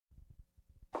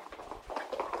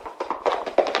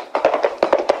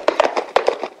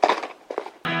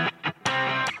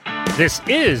This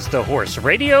is the Horse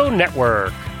Radio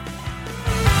Network.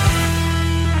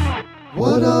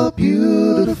 What a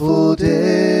beautiful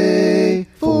day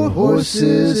for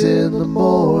horses in the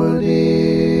morning.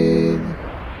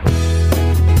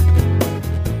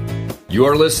 You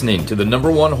are listening to the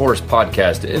 #1 horse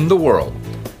podcast in the world.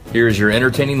 Here's your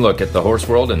entertaining look at the horse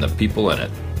world and the people in it.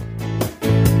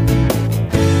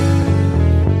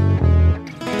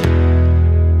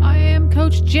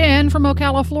 Jen from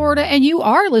Ocala, Florida, and you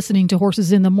are listening to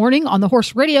Horses in the Morning on the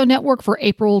Horse Radio Network for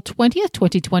April 20th,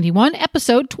 2021,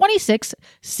 episode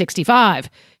 2665.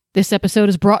 This episode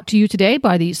is brought to you today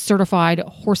by the Certified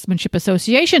Horsemanship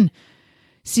Association.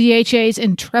 CHA's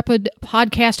intrepid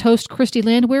podcast host, Christy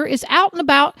Landwehr, is out and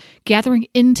about gathering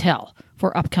intel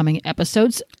for upcoming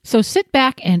episodes, so sit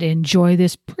back and enjoy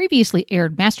this previously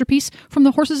aired masterpiece from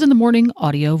the Horses in the Morning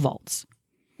audio vaults.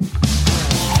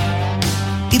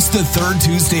 It's the third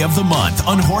Tuesday of the month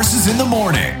on Horses in the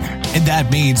Morning, and that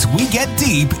means we get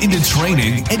deep into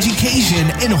training,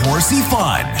 education, and horsey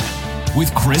fun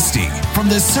with Christy from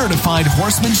the Certified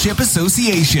Horsemanship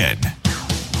Association.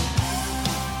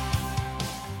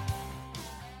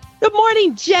 Good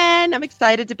morning, Jen. I'm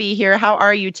excited to be here. How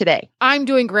are you today? I'm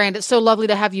doing grand. It's so lovely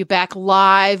to have you back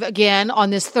live again on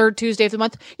this third Tuesday of the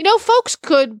month. You know, folks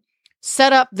could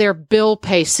set up their bill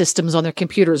pay systems on their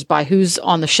computers by who's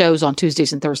on the shows on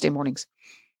Tuesdays and Thursday mornings.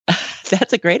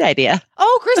 That's a great idea.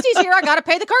 Oh, Christy's here. I got to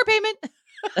pay the car payment.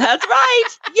 That's right.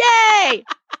 Yay.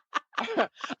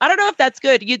 I don't know if that's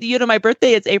good. You know, my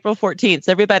birthday is April 14th.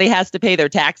 So everybody has to pay their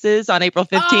taxes on April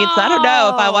 15th. So I don't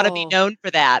know if I want to be known for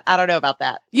that. I don't know about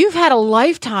that. You've had a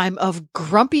lifetime of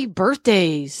grumpy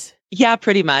birthdays. Yeah,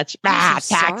 pretty much. Tax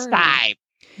time.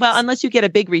 Well, unless you get a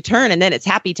big return and then it's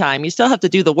happy time. You still have to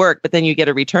do the work, but then you get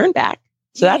a return back.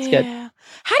 So that's good.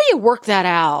 How do you work that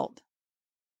out?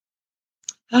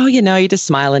 Oh, you know, you just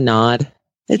smile and nod.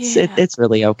 It's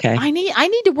really okay. I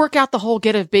need to work out the whole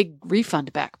get a big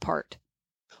refund back part.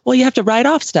 Well, you have to write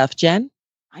off stuff, Jen.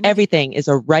 Everything is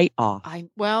a write-off.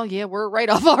 We're a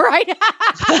write-off, all right.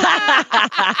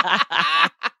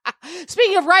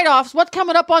 Speaking of write-offs, what's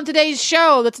coming up on today's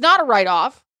show that's not a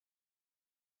write-off?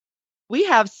 We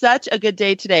have such a good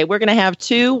day today. We're going to have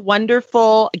two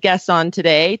wonderful guests on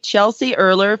today. Chelsea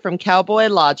Erler from Cowboy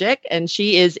Logic, and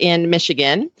she is in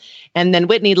Michigan. And then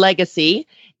Whitney Legacy,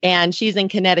 and she's in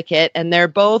Connecticut. And they're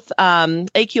both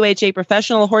AQHA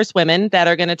professional horsewomen that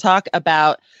are going to talk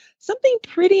about something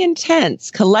pretty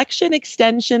intense: collection,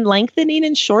 extension, lengthening,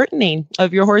 and shortening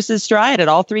of your horse's stride at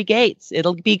all three gaits.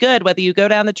 It'll be good whether you go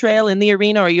down the trail, in the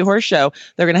arena, or your horse show.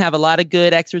 They're going to have a lot of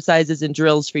good exercises and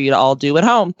drills for you to all do at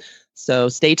home. So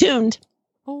stay tuned.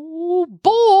 Oh,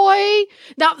 boy.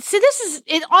 Now, see, this is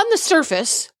it on the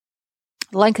surface.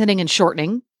 Lengthening and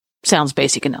shortening sounds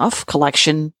basic enough.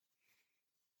 Collection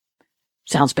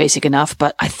sounds basic enough.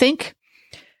 But I think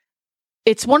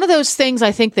it's one of those things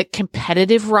I think that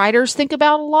competitive riders think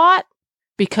about a lot,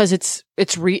 because it's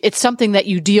something that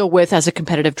you deal with as a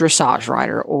competitive dressage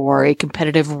rider or a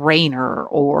competitive reiner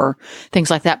or things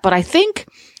like that. But I think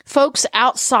folks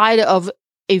outside of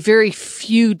a very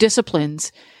few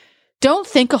disciplines don't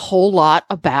think a whole lot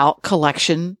about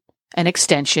collection and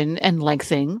extension and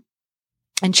lengthening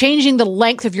and changing the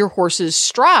length of your horse's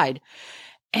stride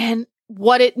and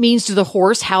what it means to the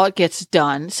horse, how it gets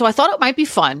done. So I thought it might be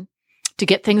fun to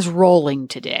get things rolling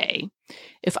today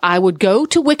if I would go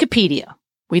to Wikipedia.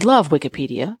 We love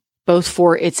Wikipedia, both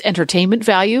for its entertainment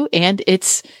value and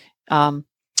its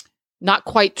not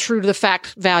quite true to the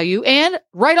fact value, and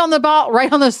right on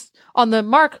the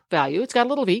mark value. It's got a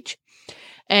little of each.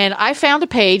 And I found a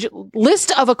page,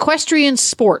 list of equestrian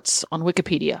sports on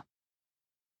Wikipedia.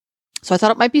 So I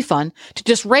thought it might be fun to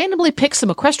just randomly pick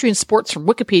some equestrian sports from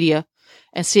Wikipedia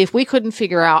and see if we couldn't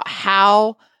figure out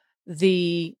how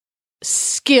the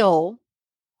skill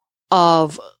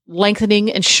of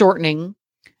lengthening and shortening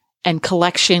and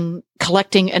collecting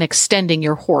and extending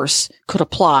your horse could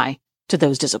apply to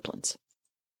those disciplines.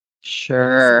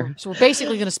 Sure. So we're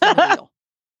basically going to spin the wheel.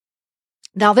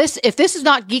 Now, if this is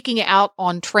not geeking out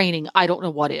on training, I don't know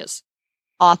what is.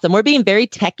 Awesome. We're being very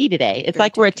techy today. It's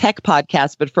like we're a tech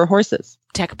podcast, but for horses.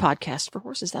 Tech podcast for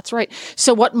horses. That's right.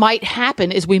 So what might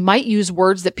happen is we might use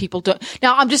words that people don't.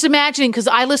 Now, I'm just imagining, because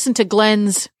I listened to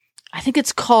Glenn's, I think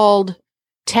it's called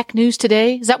Tech News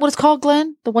Today. Is that what it's called,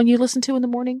 Glenn? The one you listen to in the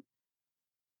morning?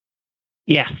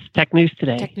 Yes, Tech News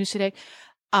Today. Tech News Today.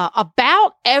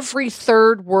 About every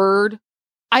third word,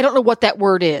 I don't know what that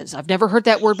word is. I've never heard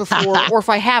that word before, or if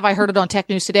I have, I heard it on Tech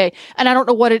News Today, and I don't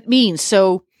know what it means.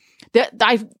 So the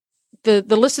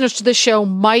listeners to this show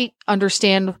might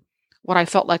understand what I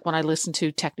felt like when I listened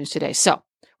to Tech News Today. So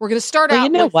we're going to start out. You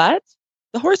know what?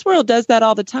 The horse world does that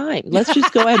all the time. Let's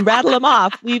just go ahead and rattle them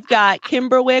off. We've got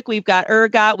Kimberwick, we've got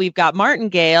Ergot, we've got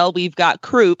Martingale, we've got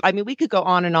croup. I mean, we could go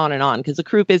on and on and on because a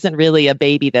croup isn't really a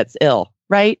baby that's ill,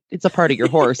 right? It's a part of your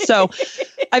horse. So,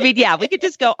 I mean, yeah, we could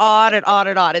just go on and on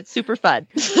and on. It's super fun.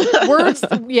 Words,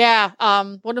 yeah.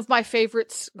 One of my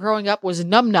favorites growing up was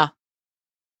numna.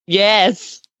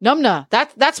 Yes. Numna.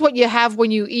 That's what you have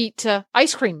when you eat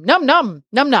ice cream. Num,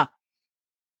 numna.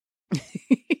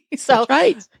 So that's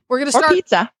right. We're going to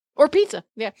start or pizza.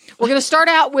 Yeah. We're going to start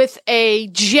out with a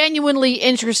genuinely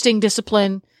interesting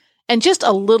discipline and just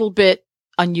a little bit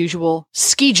unusual,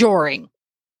 ski joring.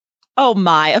 Oh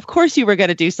my, of course you were going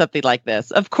to do something like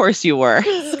this. Of course you were.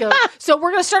 So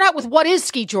we're going to start out with what is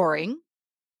ski joring.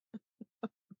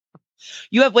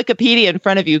 You have Wikipedia in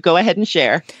front of you. Go ahead and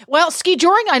share. Well, ski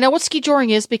joring, I know what ski joring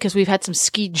is because we've had some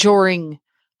ski joring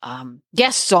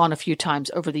guests on a few times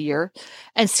over the year.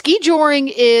 And ski joring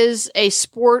is a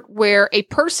sport where a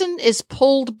person is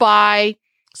pulled by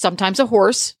sometimes a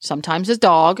horse, sometimes a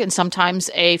dog, and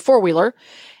sometimes a four-wheeler,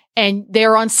 and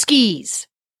they're on skis.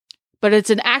 But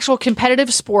it's an actual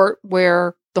competitive sport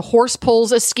where the horse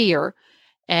pulls a skier,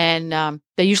 and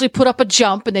they usually put up a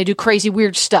jump and they do crazy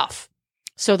weird stuff.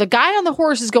 So the guy on the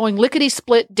horse is going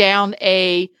lickety-split down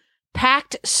a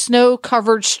packed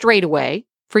snow-covered straightaway,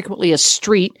 frequently a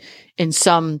street in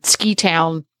some ski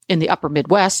town in the upper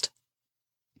Midwest.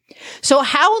 So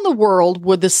how in the world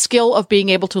would the skill of being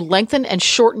able to lengthen and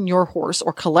shorten your horse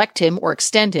or collect him or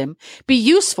extend him be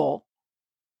useful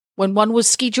when one was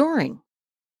ski joring?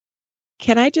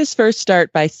 Can I just first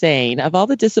start by saying, of all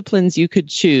the disciplines you could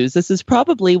choose, this is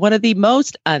probably one of the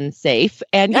most unsafe.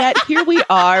 And yet here we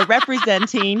are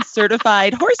representing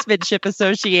Certified Horsemanship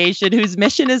Association, whose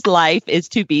mission is life is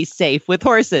to be safe with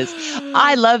horses.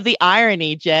 I love the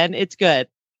irony, Jen. It's good.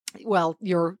 Well,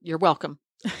 you're welcome.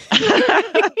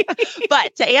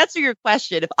 But to answer your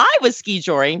question, if I was ski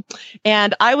joring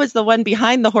and I was the one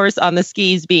behind the horse on the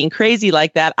skis being crazy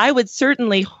like that, I would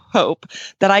certainly hope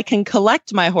that I can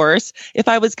collect my horse. If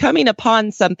I was coming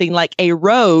upon something like a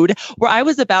road where I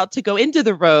was about to go into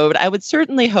the road, I would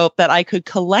certainly hope that I could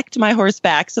collect my horse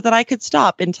back so that I could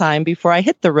stop in time before I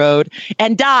hit the road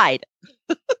and died.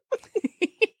 Well,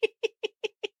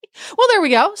 there we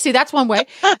go. See, that's one way.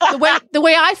 The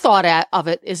way I thought of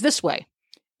it is this way.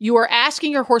 You are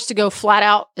asking your horse to go flat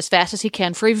out as fast as he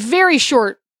can for a very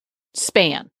short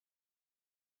span.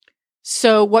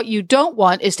 So what you don't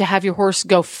want is to have your horse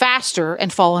go faster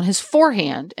and fall on his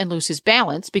forehand and lose his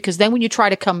balance, because then when you try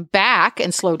to come back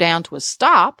and slow down to a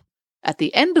stop at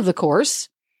the end of the course,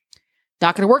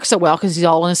 not going to work so well because he's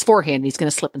all on his forehand and he's going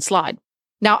to slip and slide.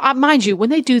 Now, mind you, when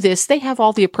they do this, they have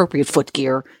all the appropriate foot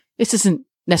gear. This isn't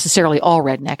necessarily all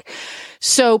redneck.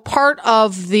 So part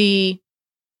of the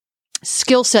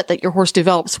skill set that your horse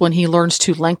develops when he learns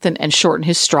to lengthen and shorten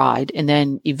his stride and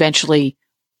then eventually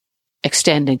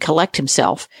extend and collect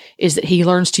himself is that he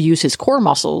learns to use his core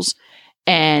muscles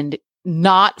and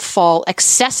not fall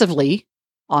excessively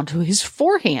onto his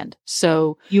forehand.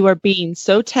 So you are being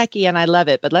so techie and I love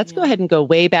it, but let's go ahead and go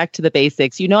way back to the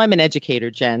basics. You know, I'm an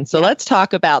educator, Jen. So let's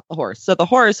talk about the horse. So the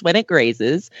horse, when it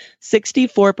grazes,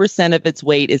 64% of its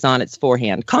weight is on its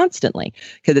forehand constantly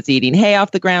because it's eating hay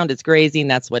off the ground. It's grazing.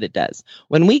 That's what it does.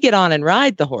 When we get on and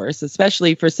ride the horse,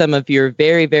 especially for some of your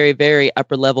very, very, very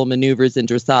upper level maneuvers in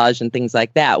dressage and things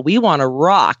like that, we want to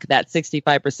rock that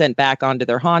 65% back onto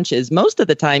their haunches. Most of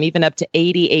the time, even up to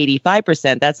 80,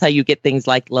 85%. That's how you get things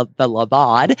like the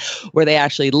lavade, where they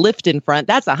actually lift in front.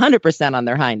 That's 100% on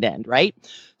their hind end, right?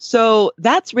 So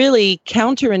that's really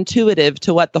counterintuitive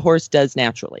to what the horse does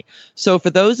naturally. So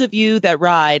for those of you that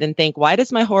ride and think, why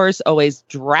does my horse always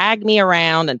drag me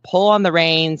around and pull on the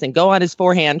reins and go on his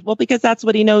forehand? Well, because that's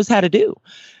what he knows how to do.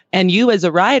 And you as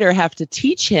a rider have to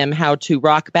teach him how to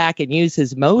rock back and use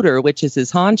his motor, which is his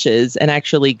haunches, and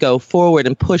actually go forward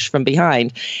and push from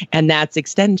behind. And that's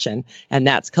extension, and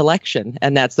that's collection,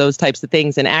 and that's those types of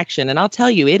things in action. And I'll tell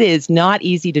you, it is not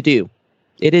easy to do.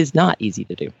 It is not easy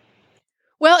to do.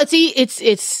 Well,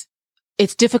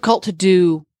 it's difficult to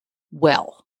do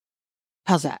well.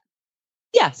 How's that?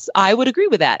 Yes, I would agree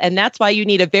with that. And that's why you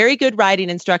need a very good riding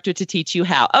instructor to teach you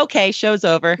how. Okay, show's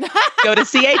over. Go to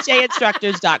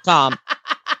chainstructors.com.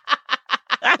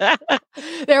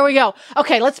 There we go.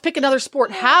 Okay, let's pick another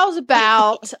sport. How's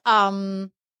about,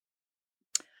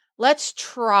 let's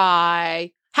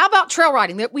try, how about trail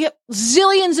riding? We have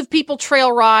zillions of people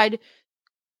trail ride.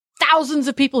 Thousands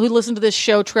of people who listen to this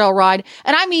show trail ride.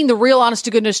 And I mean the real honest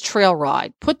to goodness trail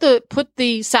ride. Put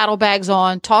the saddlebags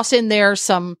on, toss in there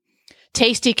some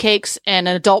tasty cakes and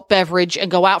an adult beverage and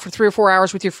go out for 3 or 4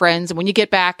 hours with your friends. And when you get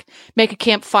back, make a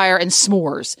campfire and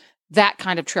s'mores. that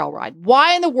kind of trail ride.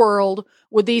 Why in the world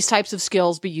would these types of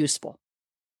skills be useful?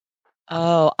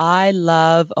 Oh, I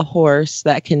love a horse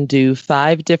that can do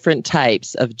 5 different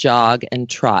types of jog and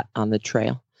trot on the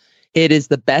trail. It is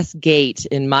the best gait,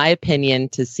 in my opinion,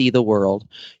 to see the world.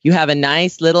 You have a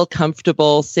nice little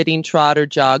comfortable sitting trot or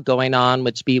jog going on,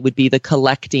 which would be the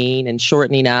collecting and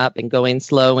shortening up and going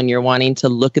slow when you're wanting to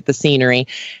look at the scenery.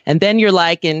 And then you're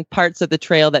like in parts of the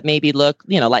trail that maybe look,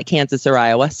 like Kansas or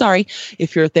Iowa. Sorry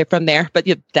if you're there from there, but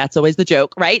that's always the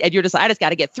joke, right? And you're just, I just got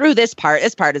to get through this part.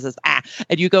 This part is this,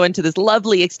 and you go into this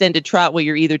lovely extended trot where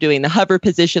you're either doing the hover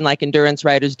position like endurance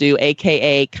riders do,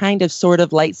 AKA kind of sort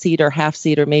of light seat or half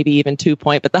seat or maybe even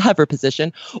 2-point, but the hover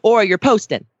position, or you're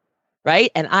posting,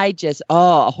 right? And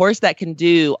a horse that can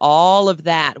do all of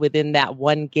that within that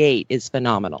one gait is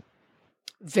phenomenal.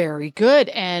 Very good.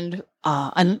 And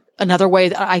another way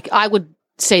that I would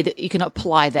say that you can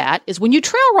apply that is when you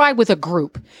trail ride with a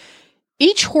group,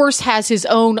 each horse has his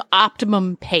own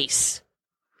optimum pace.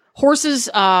 Horses,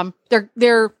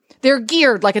 they're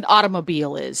geared like an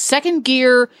automobile is. Second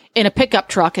gear in a pickup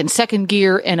truck and second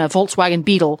gear in a Volkswagen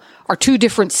Beetle are 2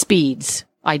 different speeds,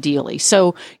 ideally.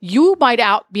 So you might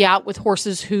be out with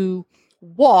horses who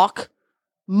walk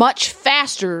much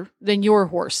faster than your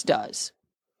horse does.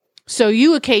 So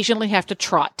you occasionally have to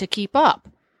trot to keep up.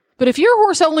 But if your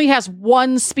horse only has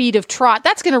 1 speed of trot,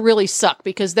 that's going to really suck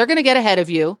because they're going to get ahead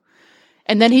of you.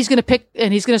 And then he's going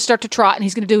to start to trot and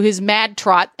he's going to do his mad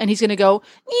trot and he's going to go,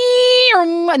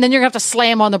 and then you're going to have to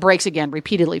slam on the brakes again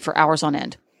repeatedly for hours on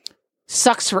end.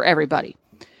 Sucks for everybody.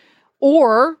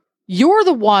 Or you're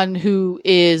the one who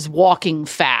is walking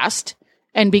fast,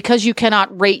 and because you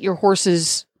cannot rate your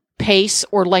horse's pace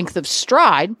or length of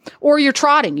stride, or you're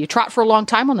trotting, you trot for a long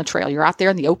time on the trail. You're out there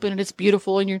in the open and it's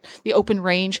beautiful and you're the open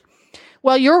range.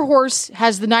 Well, your horse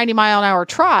has the 90-mile-an-hour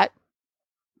trot.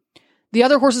 The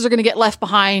other horses are going to get left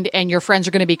behind and your friends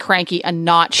are going to be cranky and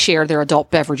not share their adult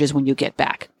beverages when you get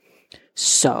back.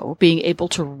 So being able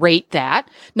to rate that,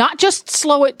 not just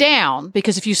slow it down,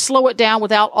 because if you slow it down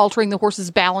without altering the horse's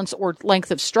balance or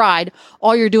length of stride,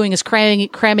 all you're doing is cramming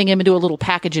him into a little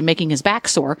package and making his back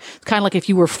sore. It's kind of like if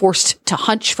you were forced to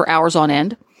hunch for hours on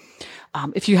end.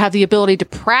 If you have the ability to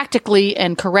practically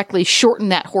and correctly shorten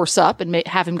that horse up and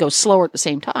have him go slower at the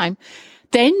same time,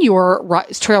 then your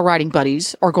trail riding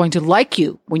buddies are going to like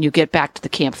you when you get back to the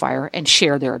campfire and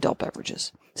share their adult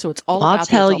beverages. So it's all about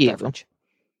the adult beverage.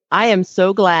 I am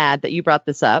so glad that you brought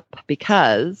this up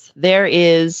because there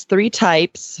is 3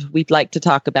 types we'd like to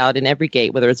talk about in every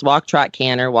gait, whether it's walk, trot,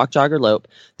 canter, walk, jog, or lope.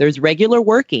 There's regular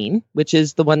working, which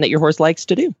is the one that your horse likes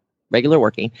to do, regular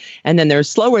working. And then there's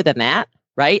slower than that,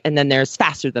 right? And then there's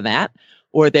faster than that.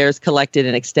 Or there's collected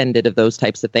and extended of those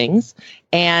types of things.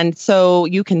 And so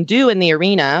you can do in the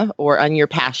arena or on your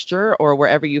pasture or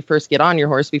wherever you first get on your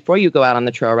horse before you go out on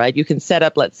the trail ride, you can set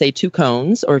up, let's say, 2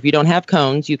 cones. Or if you don't have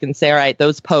cones, you can say, all right,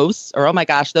 those posts, or oh my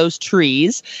gosh, those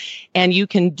trees. And you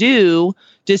can do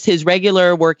just his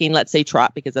regular working, let's say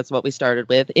trot, because that's what we started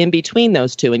with, in between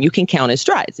those 2. And you can count his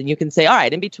strides. And you can say, all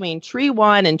right, in between tree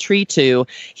 1 and tree 2,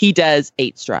 he does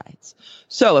 8 strides.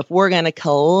 So if we're going to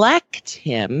collect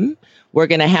him, we're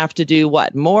going to have to do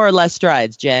what? More or less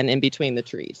strides, Jen, in between the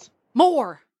trees?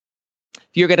 More. If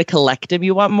you're going to collect him,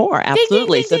 you want more.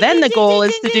 Absolutely. So then the goal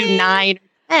is to do 9 or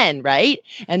 10, right?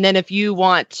 And then if you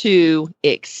want to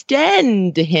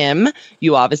extend him,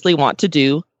 you obviously want to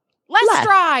do less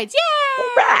strides. Yay!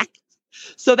 Correct.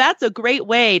 So that's a great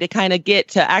way to kind of get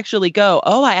to actually go,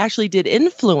 oh, I actually did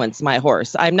influence my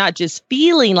horse. I'm not just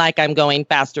feeling like I'm going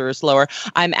faster or slower.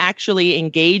 I'm actually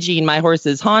engaging my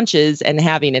horse's haunches and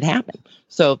having it happen.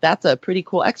 So that's a pretty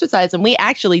cool exercise. And we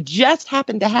actually just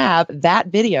happen to have that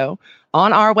video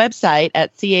on our website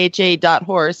at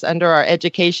cha.horse under our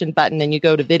education button, and you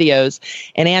go to videos.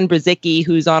 And Ann Brzezicki,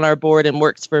 who's on our board and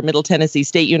works for Middle Tennessee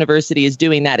State University, is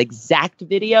doing that exact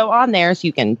video on there, so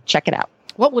you can check it out.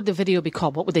 What would the video be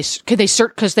called? Could they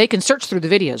search? Because they can search through the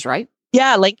videos, right?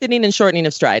 Yeah, lengthening and shortening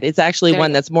of stride. It's actually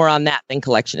one that's more on that than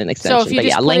collection and extension. So if you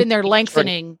just put in there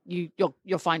lengthening, you'll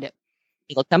find it.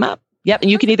 It'll come up. Yep,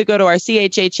 and you can either go to our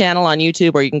CHA channel on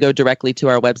YouTube or you can go directly to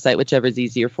our website, whichever is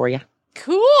easier for you.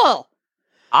 Cool.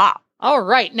 All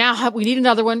right. Now we need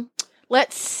another one.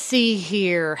 Let's see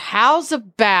here. How's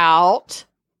about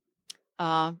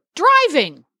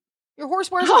driving? Your horse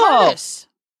wears a harness.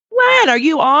 Glenn, are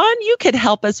you on? You could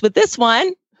help us with this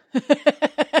one.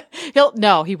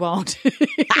 No, he won't.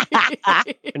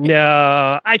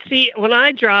 No, I see. When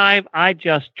I drive, I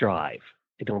just drive.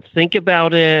 I don't think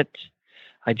about it.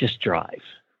 I just drive.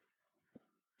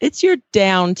 It's your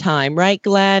downtime, right,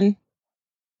 Glenn?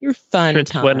 You're fun,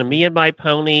 It's Tom. when me and my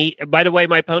pony, by the way,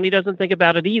 my pony doesn't think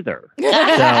about it either. So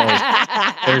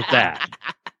there's that.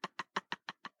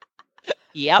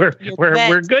 Yep.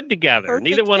 We're good together. Perfect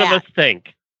Neither one of match. us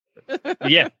think.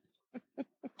 Yeah.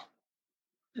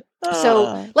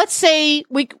 So let's say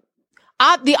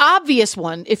the obvious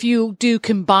one, if you do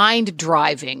combined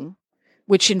driving,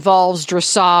 which involves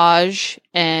dressage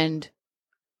and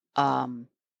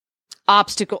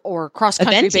obstacle or cross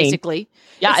country, Eventing. basically.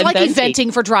 Yeah, it's like eventing.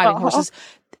 eventing for driving horses.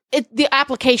 The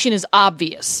application is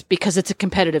obvious because it's a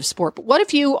competitive sport. But what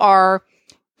if you are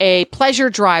a pleasure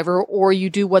driver or you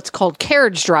do what's called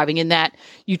carriage driving, in that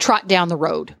you trot down the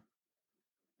road,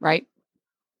 right?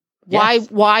 Yes.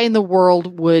 Why in the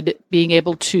world would being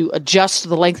able to adjust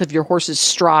the length of your horse's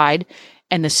stride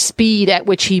and the speed at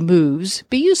which he moves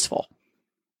be useful?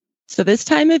 So this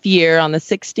time of year on the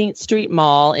 16th Street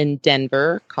Mall in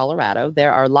Denver, Colorado,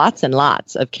 there are lots and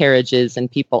lots of carriages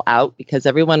and people out because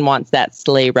everyone wants that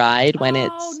sleigh ride when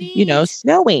it's, neat.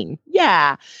 snowing.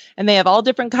 Yeah. And they have all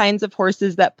different kinds of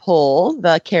horses that pull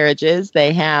the carriages.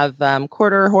 They have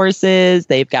quarter horses.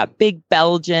 They've got big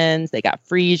Belgians. They got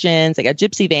Friesians. They got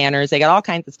gypsy vanners. They got all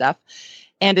kinds of stuff.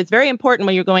 And it's very important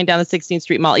when you're going down the 16th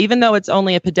Street Mall, even though it's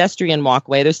only a pedestrian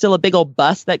walkway, there's still a big old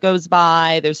bus that goes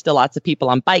by. There's still lots of people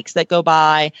on bikes that go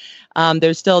by.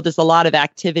 There's still just a lot of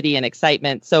activity and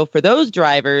excitement. So for those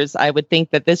drivers, I would think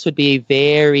that this would be a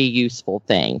very useful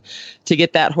thing to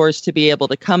get that horse to be able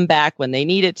to come back when they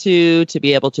need it to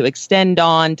be able to extend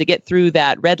on, to get through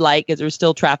that red light, because there's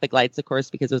still traffic lights, of course,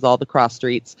 because there's all the cross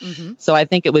streets. Mm-hmm. So I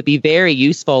think it would be very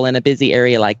useful in a busy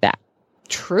area like that.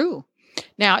 True.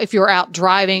 Now, if you're out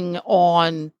driving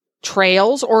on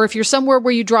trails, or if you're somewhere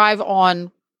where you drive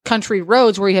on country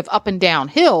roads where you have up and down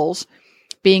hills,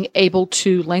 being able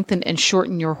to lengthen and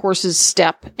shorten your horse's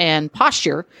step and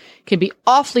posture can be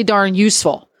awfully darn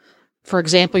useful. For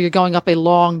example, you're going up a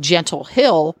long, gentle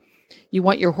hill. You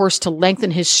want your horse to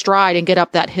lengthen his stride and get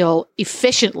up that hill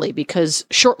efficiently, because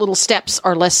short little steps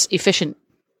are less efficient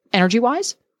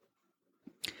energy-wise.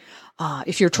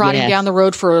 If you're trotting down the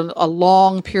road for a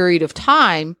long period of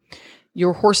time,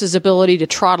 your horse's ability to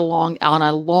trot along on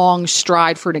a long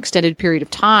stride for an extended period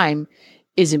of time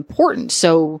is important.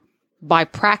 So by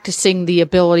practicing the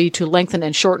ability to lengthen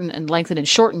and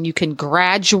shorten, you can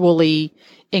gradually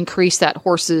increase that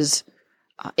horse's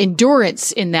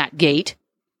endurance in that gait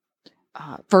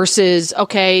versus,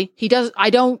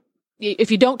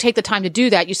 if you don't take the time to do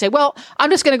that, you say, well,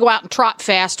 I'm just going to go out and trot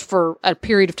fast for a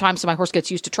period of time so my horse gets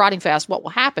used to trotting fast. What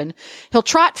will happen? He'll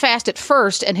trot fast at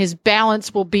first, and his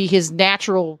balance will be his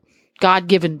natural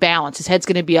God-given balance. His head's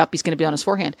going to be up. He's going to be on his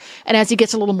forehand. And as he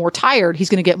gets a little more tired, he's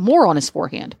going to get more on his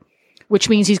forehand, which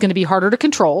means he's going to be harder to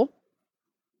control,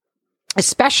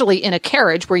 especially in a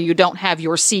carriage where you don't have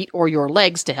your seat or your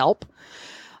legs to help.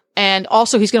 And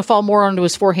also he's going to fall more onto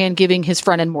his forehand, giving his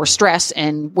front end more stress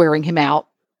and wearing him out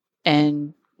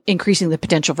and increasing the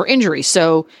potential for injury.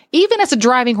 So even as a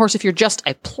driving horse, if you're just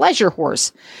a pleasure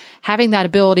horse, having that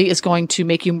ability is going to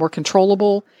make you more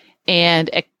controllable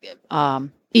and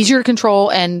easier to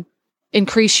control, and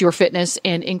increase your fitness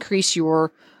and increase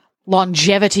your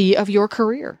longevity of your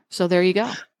career. So there you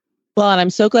go. Well, and I'm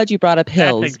so glad you brought up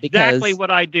hills. That's exactly what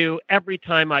I do every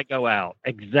time I go out.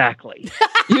 Exactly.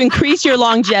 You increase your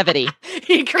longevity.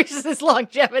 He increases his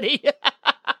longevity.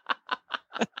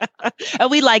 And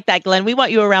we like that, Glenn. We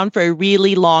want you around for a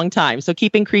really long time. So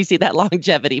keep increasing that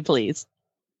longevity, please.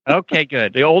 Okay,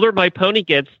 good. The older my pony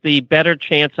gets, the better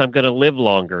chance I'm going to live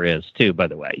longer is, too, by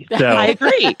the way. So I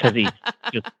agree. Because he's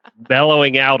just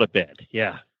bellowing out a bit.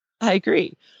 Yeah. I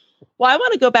agree. Well, I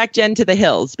want to go back, Jen, to the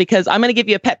hills, because I'm going to give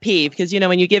you a pet peeve, because,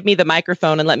 when you give me the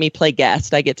microphone and let me play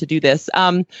guest, I get to do this.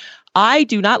 I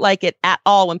do not like it at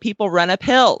all when people run up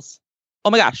hills. Oh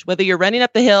my gosh, whether you're running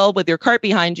up the hill with your cart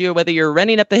behind you, or whether you're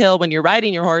running up the hill when you're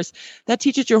riding your horse, that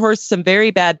teaches your horse some very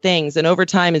bad things, and over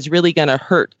time is really going to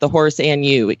hurt the horse and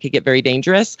you. It could get very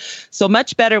dangerous. So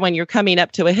much better when you're coming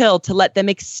up to a hill to let them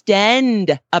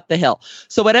extend up the hill.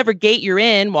 So whatever gait you're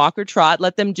in, walk or trot,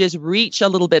 let them just reach a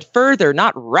little bit further,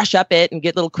 not rush up it and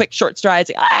get little quick short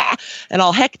strides and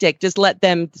all hectic. Just let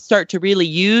them start to really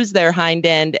use their hind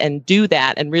end and do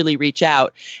that and really reach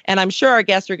out. And I'm sure our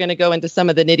guests are going to go into some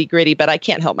of the nitty gritty, but I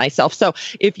can't help myself. So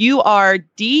if you are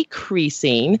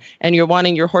decreasing and you're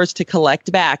wanting your horse to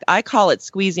collect back, I call it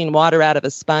squeezing water out of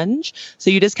a sponge. So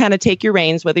you just kind of take your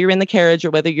reins, whether you're in the carriage or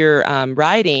whether you're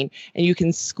riding, and you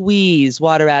can squeeze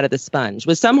water out of the sponge.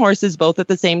 With some horses, both at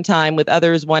the same time, with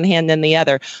others, one hand then the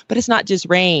other. But it's not just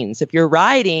reins. If you're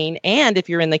riding and if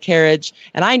you're in the carriage,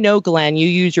 and I know, Glenn, you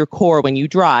use your core when you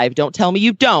drive. Don't tell me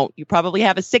you don't. You probably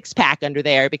have a 6-pack under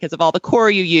there because of all the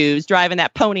core you use driving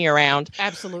that pony around.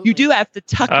 Absolutely. You do have have to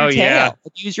tuck your tail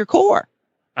and use your core.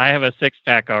 I have a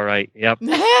 6-pack, all right. Yep.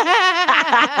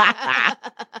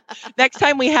 Next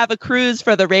time we have a cruise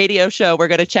for the radio show, we're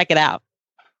going to check it out.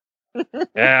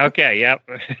 Yeah, okay, yep.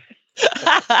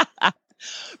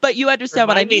 But you understand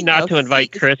what I mean. Not to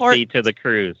invite Christy to the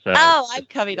cruise. So. Oh, I'm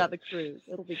coming on the cruise.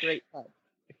 It'll be great fun.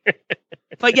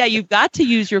 But yeah, you've got to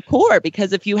use your core,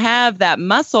 because if you have that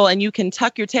muscle and you can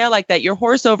tuck your tail like that, your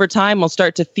horse over time will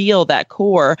start to feel that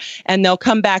core, and they'll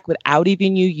come back without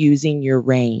even you using your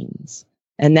reins.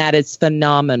 And that is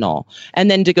phenomenal.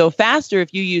 And then to go faster,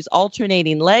 if you use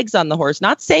alternating legs on the horse,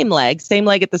 not same leg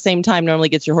at the same time normally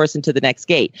gets your horse into the next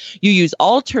gate. You use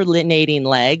alternating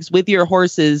legs with your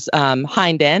horse's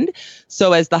hind end.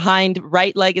 So as the hind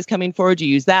right leg is coming forward, you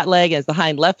use that leg. As the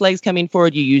hind left leg is coming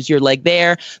forward, you use your leg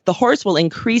there. The horse will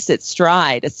increase its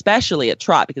stride, especially at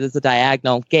trot, because it's a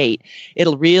diagonal gait.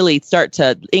 It'll really start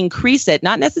to increase it,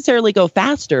 not necessarily go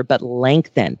faster, but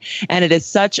lengthen. And it is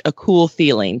such a cool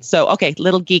feeling. So, okay,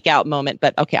 little geek out moment,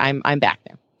 but okay, I'm back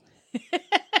now.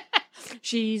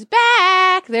 She's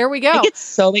back. There we go. I get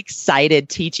so excited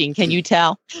teaching. Can you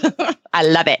tell? I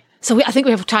love it. So I think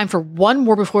we have time for one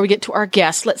more before we get to our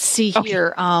guest. Let's see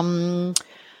here.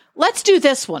 Let's do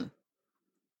this one.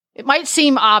 It might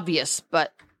seem obvious,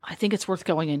 but I think it's worth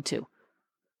going into.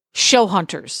 Show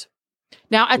hunters.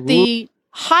 Now, at the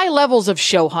high levels of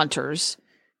show hunters,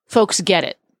 folks get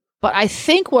it. But I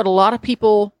think what a lot of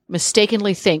people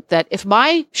mistakenly think, that if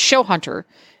my show hunter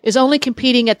is only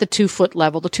competing at the 2-foot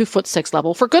level, the 2'6"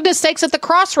 level, for goodness sakes, at the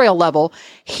cross rail level,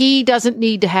 he doesn't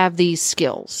need to have these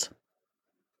skills.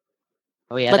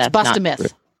 Oh yeah, let's bust a myth. True.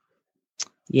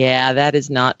 Yeah, that is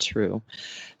not true.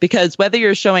 Because whether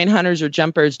you're showing hunters or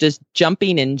jumpers, just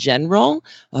jumping in general,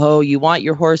 you want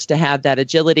your horse to have that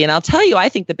agility. And I'll tell you, I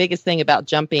think the biggest thing about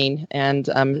jumping, and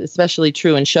especially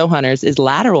true in show hunters, is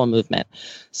lateral movement.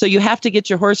 So you have to get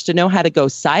your horse to know how to go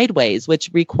sideways,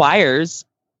 which requires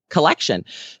collection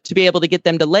to be able to get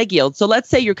them to leg yield. So let's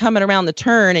say you're coming around the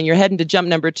turn and you're heading to jump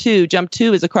number 2. Jump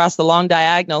 2 is across the long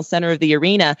diagonal center of the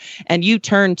arena, and you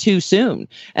turn too soon.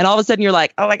 And all of a sudden you're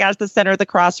like, oh my gosh, the center of the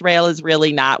cross rail is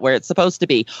really not where it's supposed to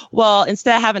be. Well,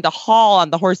 instead of having to haul on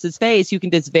the horse's face, you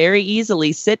can just very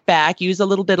easily sit back, use a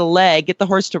little bit of leg, get the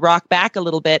horse to rock back a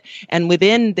little bit. And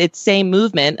within its same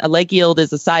movement, a leg yield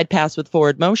is a side pass with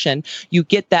forward motion. You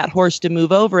get that horse to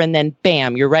move over, and then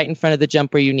bam, you're right in front of the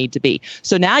jump where you need to be.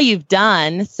 So now you've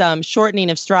done some shortening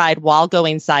of stride while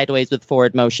going sideways with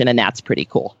forward motion, and that's pretty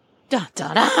cool. Da,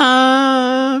 da,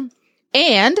 da.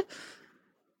 And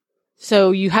so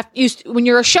when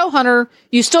you're a show hunter,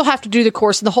 you still have to do the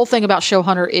course. And the whole thing about show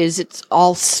hunter is it's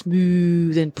all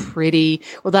smooth and pretty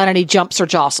without any jumps or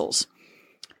jostles.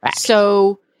 Right.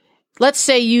 So let's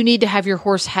say you need to have your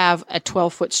horse have a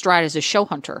 12-foot stride as a show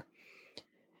hunter.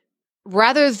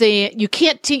 Rather than, you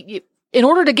can't in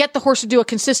order to get the horse to do a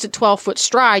consistent 12-foot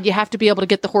stride, you have to be able to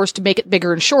get the horse to make it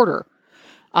bigger and shorter.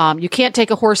 You can't take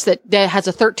a horse that has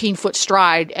a 13-foot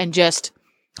stride and just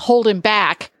hold him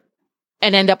back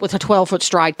and end up with a 12-foot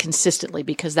stride consistently,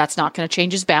 because that's not going to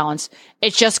change his balance.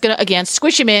 It's just going to, again,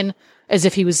 squish him in as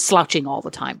if he was slouching all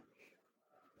the time.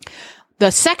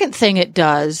 The second thing it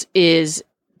does is,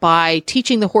 by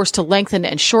teaching the horse to lengthen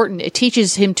and shorten, it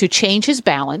teaches him to change his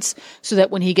balance so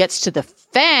that when he gets to the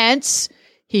fence,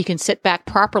 he can sit back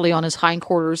properly on his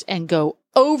hindquarters and go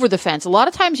over the fence. A lot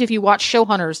of times, if you watch show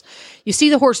hunters, you see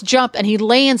the horse jump and he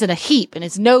lands in a heap and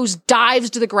his nose dives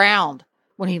to the ground.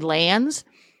 When he lands,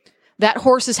 that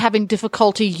horse is having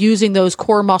difficulty using those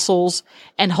core muscles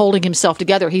and holding himself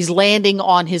together. He's landing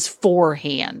on his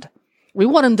forehand. We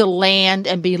want him to land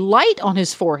and be light on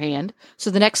his forehand, so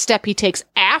the next step he takes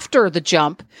after the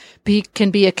jump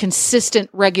can be a consistent,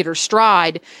 regular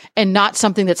stride and not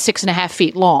something that's 6.5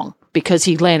 feet long, because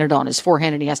he landed on his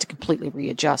forehand and he has to completely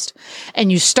readjust.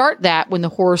 And you start that when the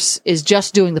horse is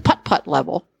just doing the putt-putt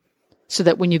level, so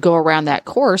that when you go around that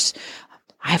course,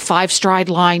 I have 5-stride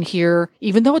line here,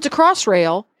 even though it's a cross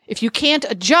rail. If you can't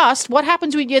adjust, what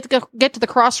happens when you get to the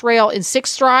cross rail in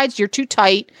 6 strides? You're too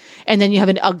tight, and then you have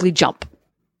an ugly jump.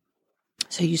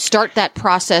 So you start that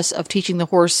process of teaching the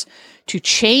horse to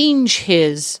change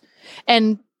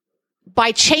and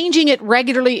by changing it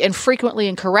regularly and frequently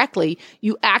and correctly,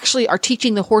 you actually are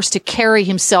teaching the horse to carry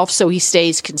himself so he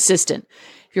stays consistent.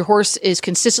 If your horse is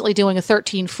consistently doing a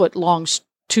 13-foot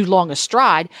too long a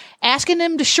stride, asking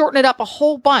him to shorten it up a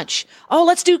whole bunch. Oh,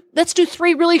 let's do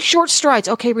 3 really short strides.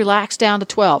 Okay, relax down to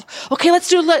 12. Okay, let's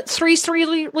do 3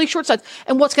 really short strides.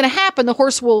 And what's going to happen, the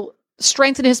horse will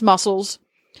strengthen his muscles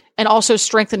and also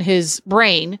strengthen his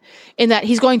brain in that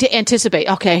he's going to anticipate,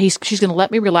 okay, she's going to let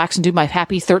me relax and do my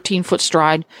happy 13-foot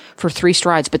stride for 3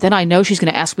 strides. But then I know she's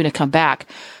going to ask me to come back.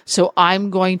 So I'm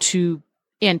going to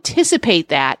anticipate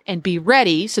that and be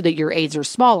ready so that your aids are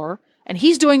smaller. And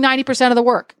he's doing 90% of the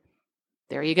work.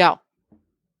 There you go.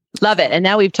 Love it. And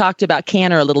now we've talked about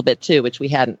canter a little bit too, which we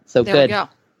hadn't. So there good. We go.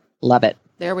 Love it.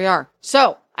 There we are.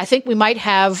 So I think we might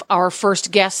have our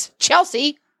first guest,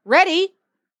 Chelsea, ready.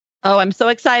 Oh, I'm so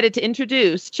excited to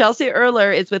introduce Chelsea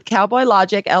Erler is with Cowboy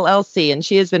Logic LLC, and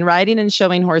she has been riding and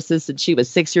showing horses since she was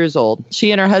 6 years old.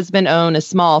 She and her husband own a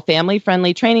small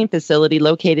family-friendly training facility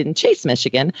located in Chase,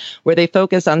 Michigan, where they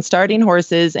focus on starting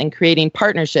horses and creating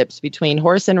partnerships between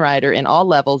horse and rider in all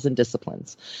levels and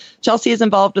disciplines. Chelsea is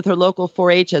involved with her local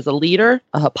 4-H as a leader,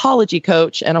 a hippology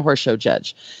coach, and a horse show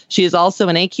judge. She is also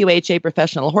an AQHA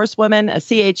professional horsewoman, a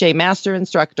CHA master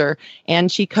instructor,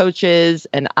 and she coaches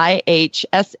an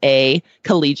IHSA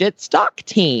collegiate stock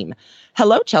team.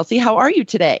 Hello, Chelsea. How are you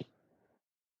today?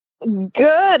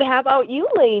 Good. How about you,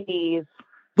 ladies?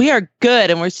 We are good,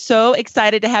 and we're so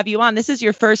excited to have you on. This is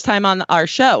your first time on our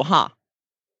show, huh?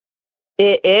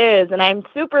 It is, and I'm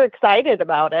super excited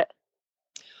about it.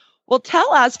 Well,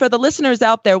 tell us, for the listeners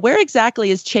out there, where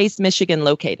exactly is Chase, Michigan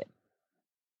located?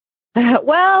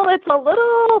 Well, it's a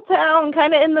little town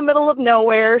kind of in the middle of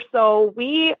nowhere. So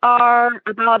we are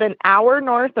about an hour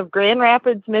north of Grand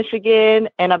Rapids, Michigan,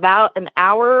 and about an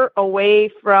hour away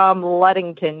from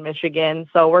Lengthening, Michigan.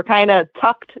 So we're kind of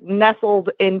nestled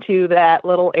into that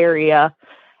little area,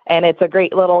 and it's a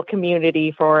great little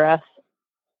community for us.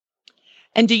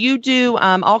 And do you do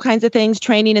all kinds of things,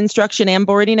 training, instruction, and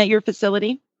boarding at your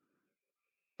facility?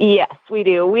 Yes, we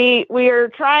do. We are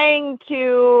trying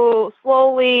to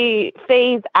slowly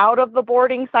phase out of the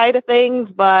boarding side of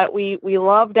things, but we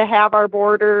love to have our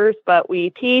boarders, but we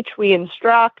teach, we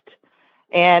instruct,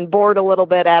 and board a little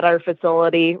bit at our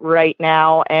facility right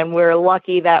now. And we're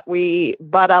lucky that we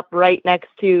butt up right next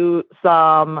to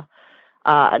some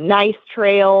nice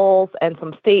trails and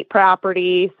some state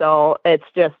property. So it's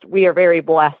just, we are very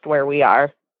blessed where we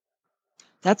are.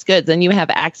 That's good. Then you have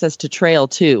access to trail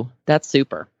too. That's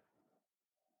super.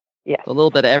 Yeah. A little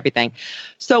bit of everything.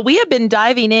 So we have been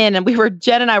diving in, and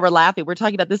Jen and I were laughing. We're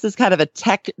talking about this is kind of a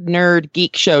tech nerd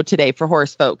geek show today for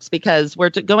horse folks, because we're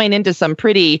going into some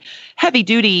pretty heavy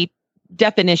duty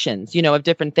definitions, of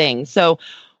different things. So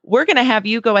we're going to have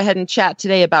you go ahead and chat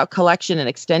today about collection and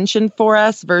extension for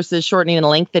us versus shortening and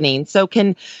lengthening. So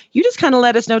can you just kind of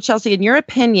let us know, Chelsea, in your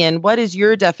opinion, what is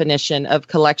your definition of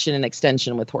collection and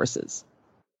extension with horses?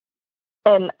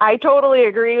 And I totally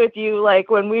agree with you. Like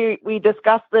when we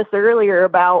discussed this earlier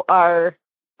about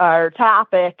our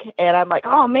topic, and I'm like,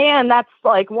 oh man, that's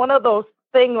like one of those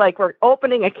things, like we're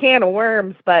opening a can of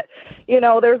worms. But,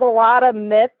 there's a lot of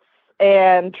myths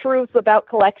and truths about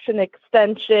collection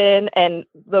extension. And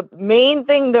the main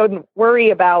thing to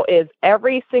worry about is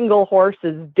every single horse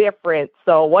is different.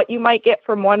 So what you might get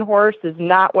from one horse is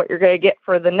not what you're going to get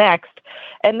for the next.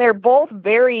 And they're both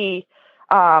very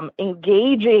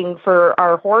engaging for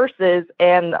our horses,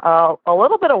 and a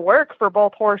little bit of work for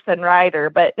both horse and rider.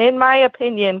 But in my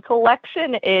opinion,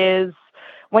 collection is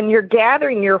when you're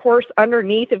gathering your horse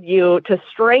underneath of you to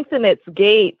strengthen its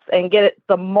gaits and get it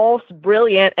the most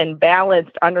brilliant and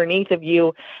balanced underneath of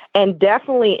you, and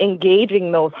definitely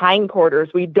engaging those hindquarters.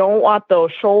 We don't want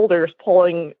those shoulders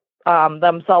pulling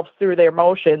themselves through their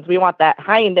motions. We want that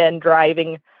hind end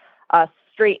driving us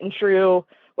straight and true,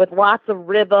 with lots of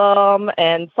rhythm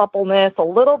and suppleness, a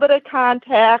little bit of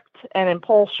contact and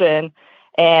impulsion.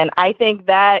 And I think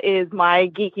that is my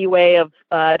geeky way of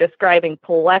describing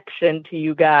collection to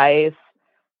you guys.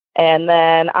 And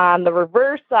then on the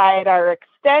reverse side, our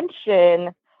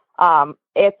extension,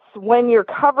 it's when you're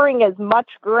covering as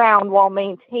much ground while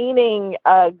maintaining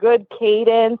a good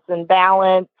cadence and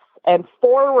balance and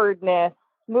forwardness,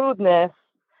 smoothness.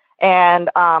 And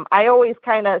I always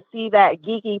kind of see that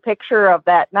geeky picture of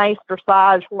that nice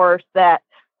dressage horse that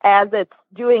as it's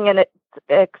doing an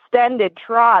extended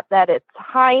trot, that its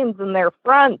hinds and their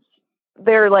fronts,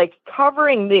 they're like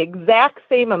covering the exact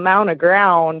same amount of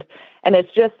ground. And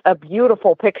it's just a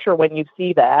beautiful picture when you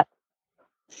see that.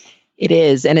 It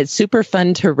is. And it's super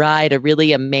fun to ride a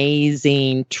really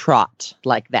amazing trot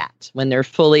like that when they're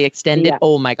fully extended. Yeah.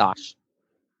 Oh my gosh.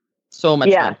 So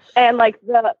much fun. And like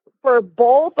for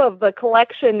both of the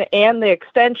collection and the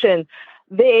extension,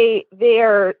 they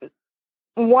are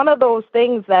one of those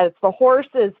things that the horse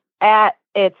is at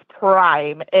its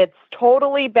prime. It's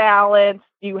totally balanced.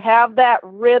 You have that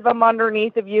rhythm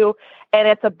underneath of you, and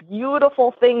it's a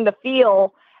beautiful thing to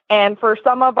feel. And for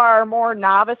some of our more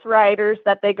novice riders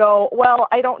that they go, well,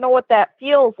 I don't know what that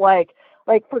feels like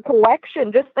like for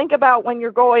collection, just think about when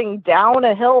you're going down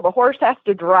a hill, the horse has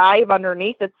to drive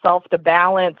underneath itself to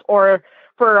balance, or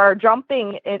for our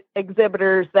jumping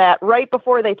exhibitors that right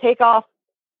before they take off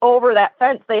over that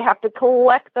fence, they have to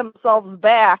collect themselves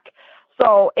back.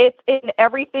 So it's in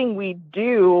everything we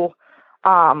do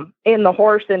in the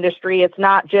horse industry. It's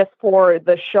not just for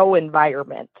the show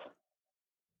environment.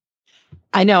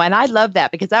 I know. And I love that,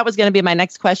 because that was going to be my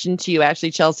next question to you,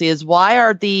 actually, Chelsea, is why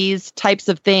are these types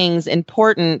of things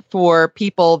important for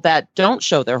people that don't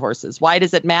show their horses? Why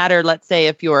does it matter? Let's say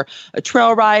if you're a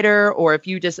trail rider, or if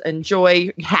you just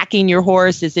enjoy hacking your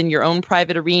horse, is in your own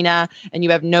private arena, and you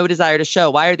have no desire to show.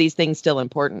 Why are these things still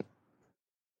important?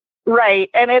 Right.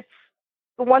 And it's,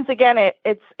 once again,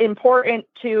 it's important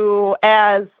to,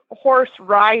 as horse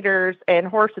riders and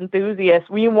horse enthusiasts,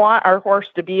 we want our horse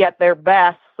to be at their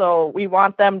best. So we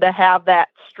want them to have that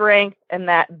strength and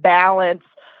that balance.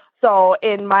 So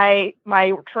in my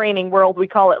training world, we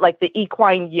call it like the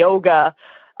equine yoga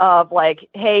of like,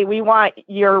 hey, we want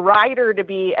your rider to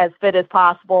be as fit as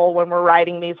possible when we're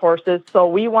riding these horses. So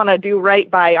we want to do right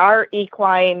by our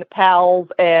equine pals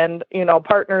and,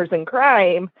 partners in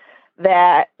crime,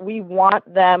 that we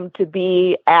want them to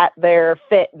be at their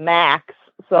fit max.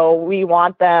 So we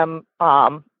want them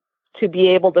to be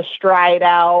able to stride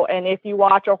out. And if you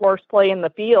watch a horse play in the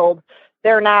field,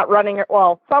 they're not running.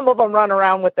 Well, some of them run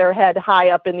around with their head high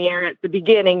up in the air at the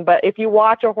beginning. But if you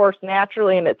watch a horse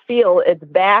naturally in its field, its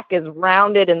back is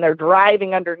rounded and they're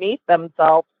driving underneath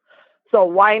themselves. So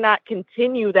why not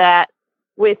continue that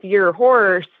with your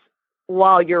horse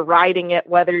while you're riding it,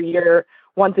 whether you're,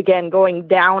 once again, going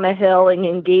down a hill and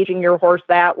engaging your horse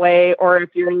that way, or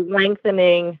if you're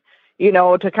lengthening,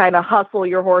 to kind of hustle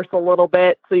your horse a little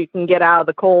bit so you can get out of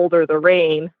the cold or the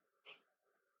rain.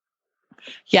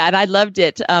 Yeah, and I loved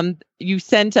it. You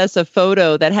sent us a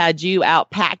photo that had you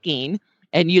out packing,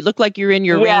 and you looked like you're in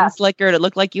your rain slicker, and it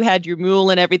looked like you had your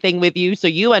mule and everything with you. So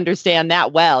you understand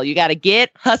that well. You got to get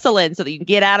hustling so that you can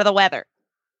get out of the weather.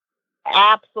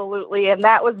 Absolutely. And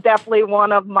that was definitely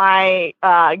one of my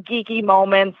geeky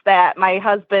moments that my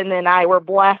husband and I were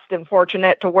blessed and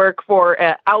fortunate to work for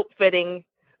an outfitting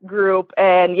group.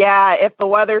 And yeah, if the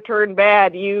weather turned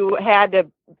bad, you had to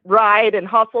ride and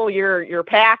hustle your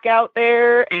pack out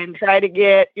there and try to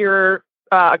get your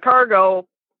cargo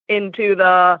into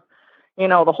the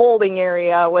holding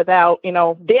area without,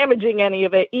 damaging any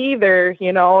of it either.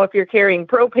 If you're carrying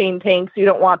propane tanks, you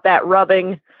don't want that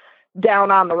rubbing down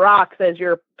on the rocks as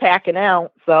you're packing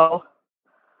out. So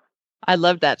I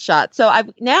love that shot. So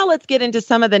now let's get into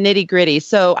some of the nitty gritty.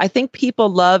 So I think people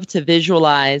love to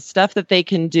visualize stuff that they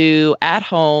can do at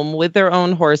home with their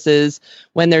own horses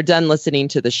when they're done listening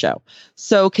to the show.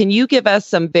 So can you give us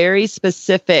some very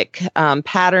specific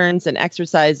patterns and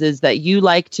exercises that you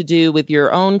like to do with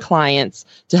your own clients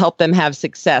to help them have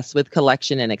success with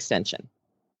collection and extension?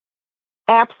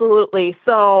 Absolutely.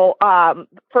 So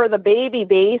for the baby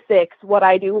basics, what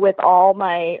I do with all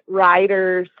my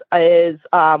riders is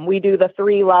we do the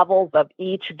 3 levels of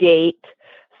each gait.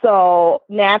 So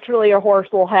naturally, a horse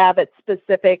will have its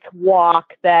specific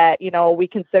walk that, we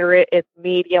consider it its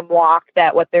medium walk,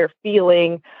 that what they're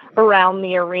feeling around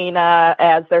the arena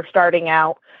as they're starting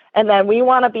out. And then we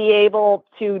want to be able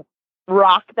to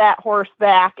rock that horse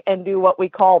back and do what we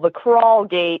call the crawl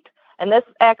gait. And this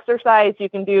exercise you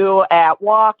can do at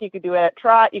walk, you could do it at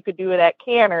trot, you could do it at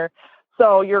canter.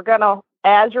 So you're going to,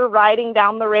 as you're riding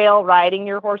down the rail, riding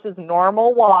your horse's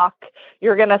normal walk,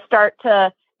 you're going to start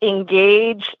to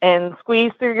engage and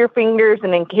squeeze through your fingers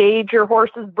and engage your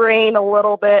horse's brain a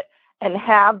little bit and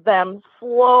have them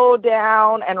slow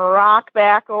down and rock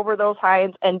back over those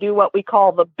hinds and do what we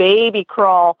call the baby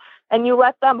crawl. And you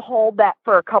let them hold that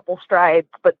for a couple strides,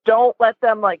 but don't let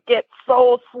them get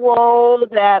so slow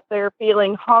that they're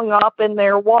feeling hung up in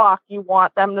their walk. You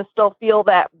want them to still feel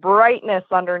that brightness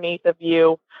underneath of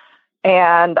you,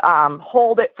 and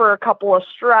hold it for a couple of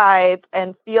strides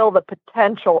and feel the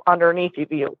potential underneath of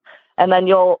you. And then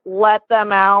you'll let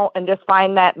them out and just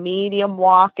find that medium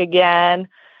walk again.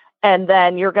 And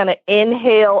then you're going to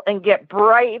inhale and get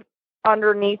bright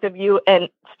underneath of you and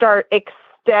start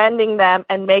extending them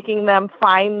and making them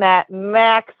find that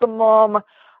maximum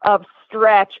of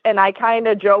stretch. And I kind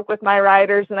of joke with my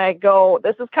riders and I go,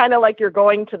 this is kind of like you're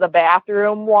going to the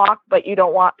bathroom walk, but you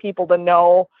don't want people to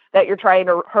know that you're trying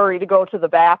to hurry to go to the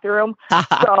bathroom.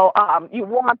 So you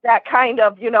want that kind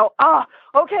of,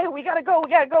 okay, we got to go.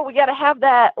 We got to have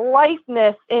that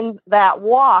lightness in that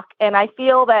walk. And I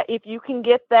feel that if you can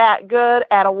get that good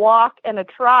at a walk and a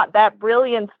trot, that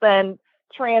brilliance then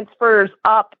transfers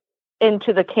up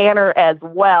into the canter as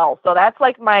well. So that's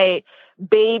like my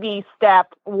baby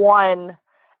step 1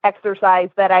 exercise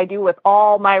that I do with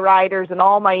all my riders and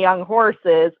all my young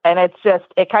horses. And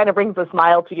it kind of brings a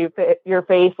smile to your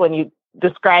face when you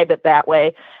describe it that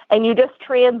way. And you just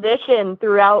transition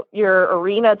throughout your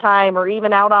arena time or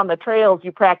even out on the trails.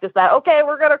 You practice that. Okay,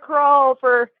 we're going to crawl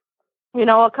for,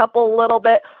 a couple little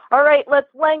bit. All right,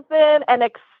 let's lengthen and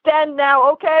extend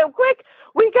now. Okay, quick.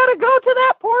 We got to go to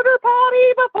that porter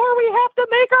potty before we have to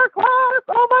make our class.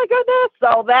 Oh my goodness.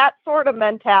 So that sort of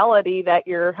mentality that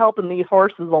you're helping these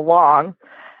horses along.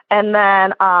 And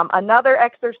then another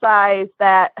exercise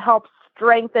that helps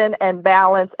strengthen and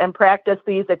balance and practice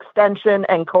these extension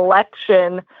and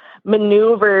collection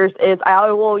maneuvers is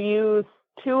I will use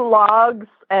 2 logs,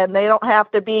 and they don't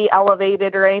have to be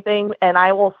elevated or anything, and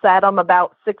I will set them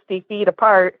about 60 feet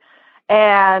apart.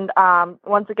 And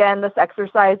once again, this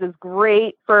exercise is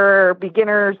great for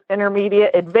beginners,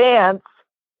 intermediate, advanced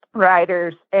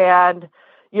riders. And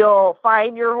you'll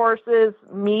find your horses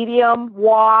medium,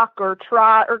 walk, or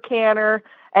trot, or canter.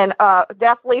 And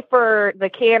definitely for the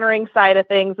cantering side of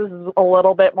things, this is a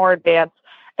little bit more advanced.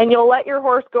 And you'll let your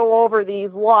horse go over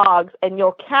these logs, and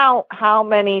you'll count how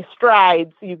many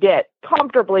strides you get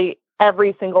comfortably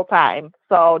every single time.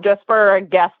 So just for a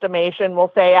guesstimation,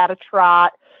 we'll say at a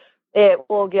trot, it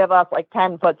will give us like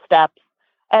 10 footsteps.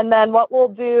 And then what we'll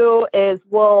do is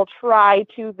we'll try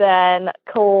to then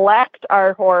collect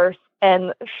our horse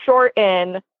and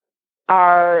shorten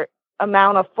our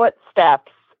amount of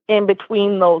footsteps in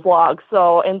between those logs.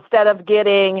 So instead of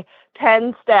getting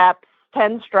 10 steps,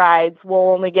 10 strides, we'll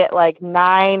only get like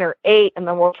 9 or 8, and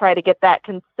then we'll try to get that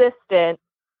consistent.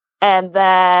 And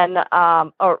then,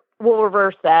 or we'll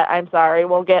reverse that. I'm sorry.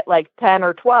 We'll get like 10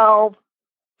 or 12.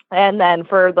 And then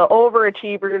for the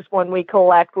overachievers, when we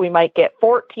collect, we might get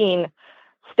 14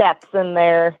 steps in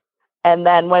there. And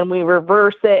then when we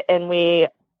reverse it and we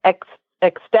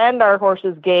extend our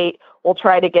horse's gait, we'll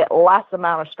try to get less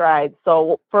amount of strides.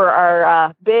 So for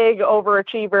our big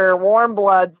overachiever warm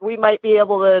bloods, we might be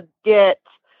able to get,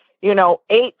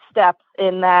 8 steps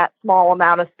in that small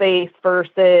amount of space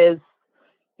versus,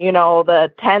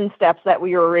 the 10 steps that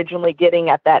we were originally getting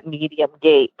at that medium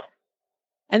gait.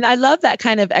 And I love that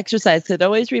kind of exercise because it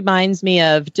always reminds me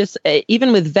of just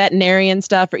even with veterinarian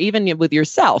stuff or even with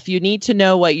yourself, you need to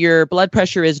know what your blood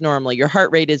pressure is normally, your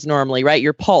heart rate is normally, right?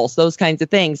 Your pulse, those kinds of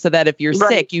things, so that if you're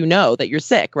sick, you know that you're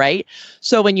sick, right?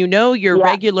 So when you know your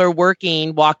regular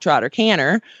working walk, trot, or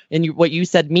canter, and what you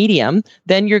said medium,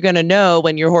 then you're going to know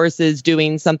when your horse is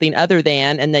doing something other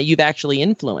than and that you've actually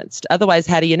influenced. Otherwise,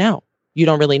 how do you know? You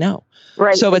don't really know.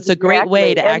 Right. So it's a great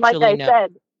way to actually know.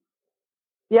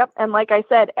 Yep. And like I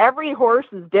said, every horse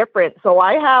is different. So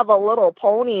I have a little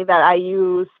pony that I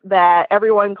use that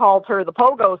everyone calls her the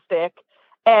pogo stick.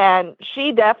 And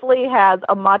she definitely has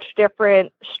a much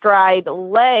different stride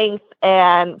length,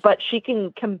 but she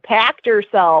can compact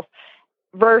herself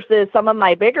versus some of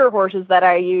my bigger horses that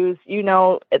I use.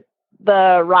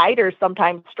 The riders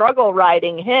sometimes struggle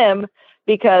riding him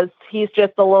because he's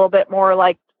just a little bit more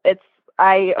like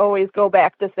I always go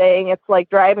back to saying it's like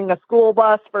driving a school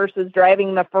bus versus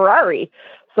driving the Ferrari.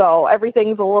 So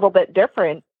everything's a little bit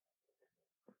different.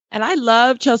 And I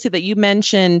love, Chelsea, that you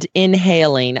mentioned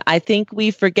inhaling. I think we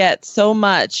forget so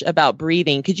much about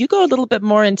breathing. Could you go a little bit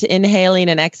more into inhaling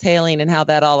and exhaling and how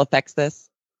that all affects this?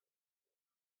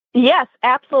 Yes,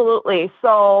 absolutely.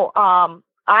 So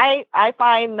I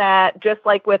find that just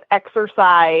like with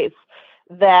exercise,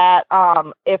 that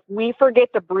if we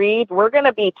forget to breathe, we're going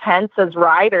to be tense as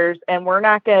riders, and we're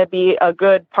not going to be a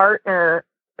good partner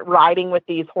riding with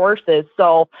these horses.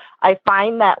 So I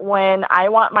find that when I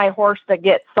want my horse to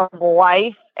get some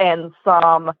life and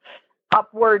some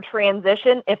upward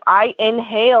transition, if I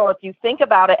inhale, if you think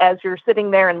about it as you're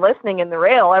sitting there and listening in the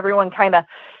rail, everyone kind of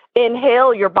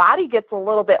inhale, your body gets a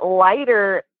little bit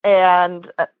lighter.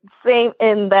 And same,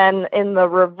 and then in the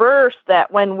reverse,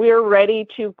 that when we're ready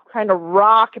to kind of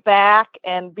rock back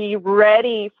and be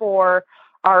ready for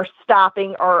our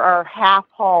stopping or our half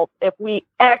halt, if we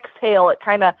exhale, it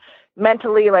kind of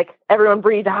mentally, like everyone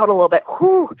breathe out a little bit,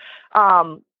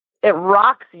 it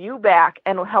rocks you back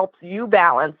and helps you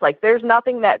balance. Like there's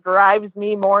nothing that drives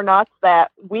me more nuts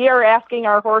that we are asking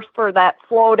our horse for that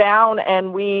slow down,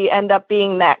 and we end up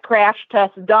being that crash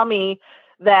test dummy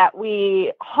that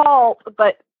we halt,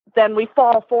 but then we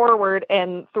fall forward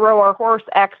and throw our horse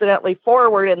accidentally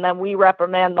forward, and then we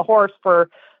reprimand the horse for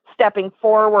stepping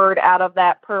forward out of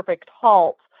that perfect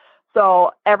halt.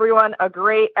 So everyone, a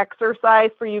great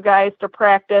exercise for you guys to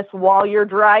practice while you're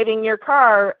driving your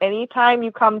car. Anytime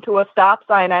you come to a stop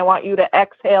sign, I want you to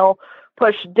exhale,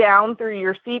 push down through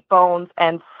your seat bones,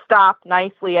 and stop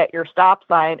nicely at your stop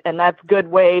sign. And that's a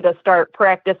good way to start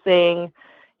practicing,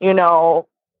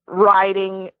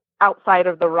 riding outside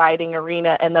of the riding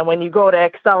arena. And then when you go to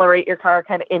accelerate your car,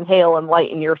 kind of inhale and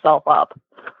lighten yourself up.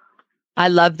 I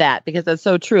love that because that's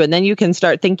so true. And then you can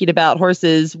start thinking about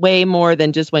horses way more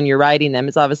than just when you're riding them.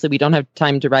 It's obviously we don't have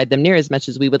time to ride them near as much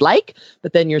as we would like,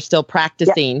 but then you're still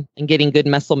practicing and getting good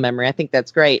muscle memory. I think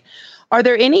that's great. Are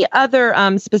there any other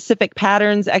specific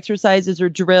patterns, exercises, or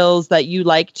drills that you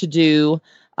like to do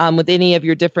with any of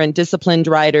your different disciplined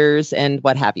riders and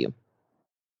what have you?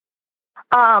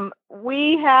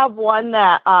 We have one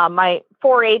that my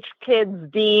 4-H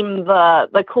kids deem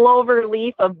the clover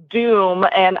leaf of doom,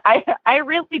 and I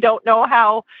really don't know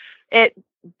how it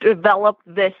developed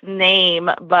this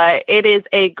name, but it is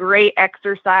a great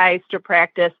exercise to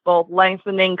practice both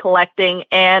lengthening, collecting,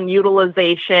 and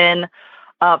utilization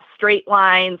of straight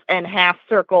lines and half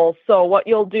circles. So what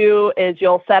you'll do is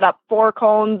you'll set up 4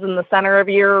 cones in the center of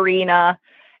your arena,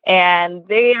 and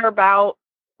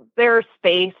they're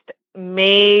spaced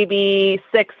maybe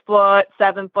 6 foot,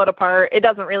 7 foot apart. It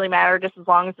doesn't really matter, just as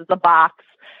long as it's a box.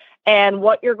 And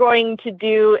what you're going to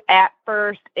do at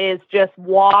first is just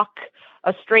walk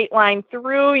a straight line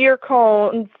through your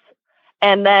cones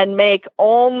and then make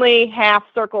only half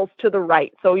circles to the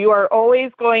right. So you are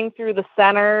always going through the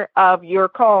center of your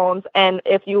cones. And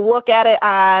if you look at it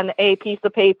on a piece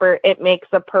of paper, it makes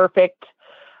a perfect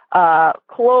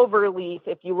clover leaf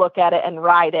if you look at it and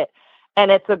ride it. And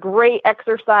it's a great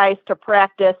exercise to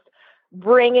practice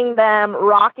bringing them,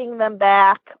 rocking them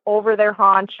back over their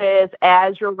haunches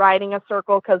as you're riding a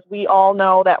circle, because we all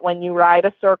know that when you ride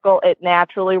a circle, it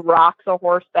naturally rocks a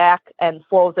horse back and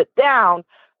slows it down.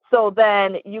 So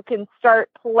then you can start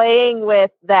playing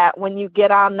with that. When you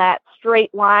get on that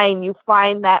straight line, you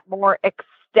find that more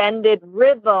extended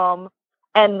rhythm.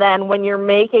 And then when you're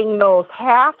making those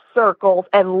half circles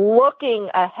and looking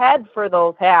ahead for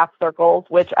those half circles,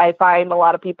 which I find a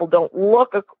lot of people don't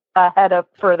look ahead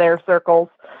for their circles,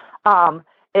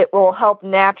 it will help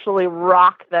naturally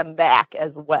rock them back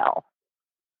as well.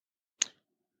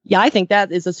 Yeah, I think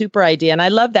that is a super idea. And I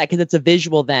love that because it's a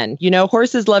visual then. You know,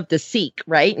 horses love to seek,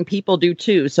 right? And people do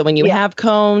too. So when you have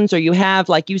cones or you have,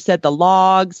 like you said, the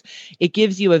logs, it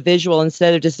gives you a visual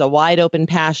instead of just a wide open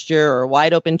pasture or a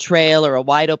wide open trail or a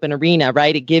wide open arena,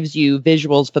 right? It gives you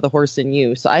visuals for the horse and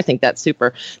you. So I think that's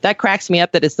super. That cracks me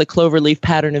up that it's the cloverleaf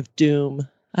pattern of doom.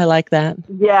 I like that.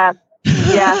 Yeah.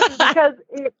 Yeah. Because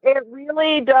it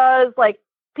really does, like,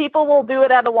 people will do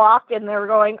it at a walk and they're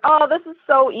going, oh, this is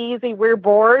so easy, we're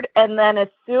bored. And then as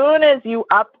soon as you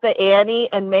up the ante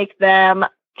and make them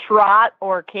trot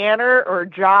or canter or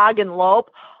jog and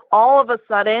lope, all of a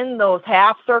sudden those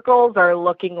half circles are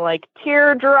looking like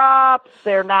teardrops.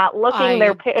 They're not looking,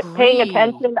 they're paying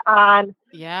attention on.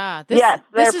 Yeah.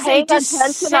 This is a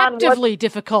deceptively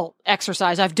difficult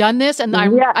exercise. I've done this, and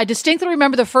I distinctly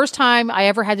remember the first time I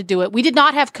ever had to do it. We did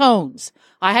not have cones.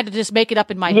 I had to just make it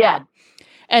up in my head.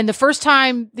 And the first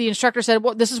time the instructor said,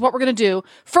 well, this is what we're going to do.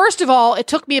 First of all, it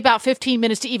took me about 15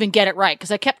 minutes to even get it right because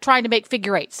I kept trying to make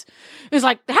figure eights. It was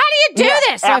like, how do you do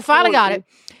this? So I finally got it.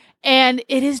 And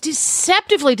it is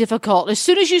deceptively difficult. As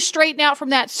soon as you straighten out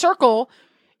from that circle,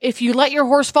 if you let your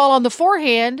horse fall on the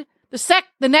forehand,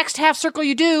 the next half circle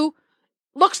you do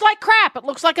looks like crap. It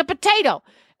looks like a potato.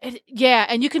 And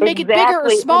you can make it bigger or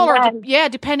smaller.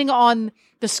 Depending on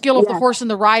the skill of the horse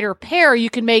and the rider pair, you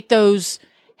can make those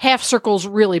half circles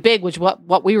really big, which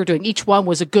what we were doing. Each one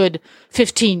was a good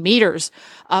 15 meters.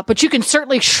 But you can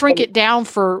certainly shrink it down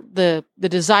for the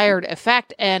desired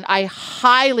effect. And I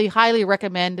highly, highly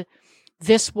recommend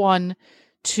this one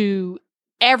to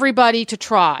everybody to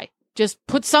try. Just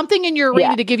put something in your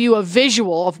arena to give you a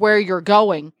visual of where you're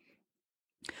going.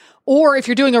 Or if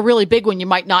you're doing a really big one, you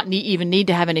might not even need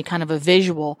to have any kind of a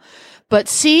visual. But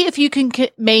see if you can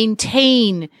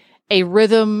maintain a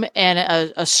rhythm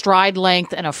and a stride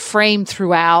length and a frame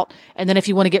throughout. And then if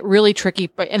you want to get really tricky,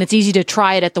 and it's easy to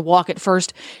try it at the walk at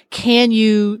first, can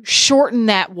you shorten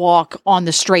that walk on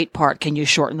the straight part? Can you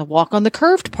shorten the walk on the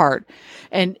curved part?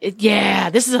 And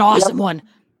this is an awesome one.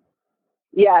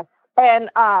 Yes. And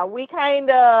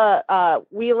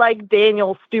we like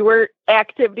Daniel Stewart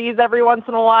activities every once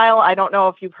in a while. I don't know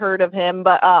if you've heard of him,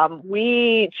 but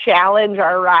we challenge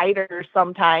our riders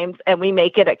sometimes, and we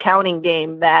make it a counting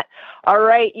game that, all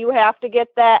right, you have to get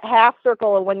that half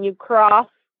circle, and when you cross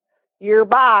your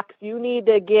box, you need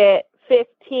to get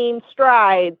 15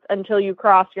 strides until you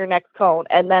cross your next cone.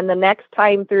 And then the next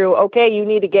time through, okay, you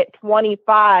need to get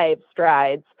 25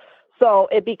 strides. So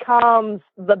it becomes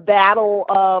the battle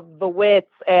of the wits.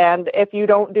 And if you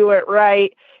don't do it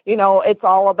right, it's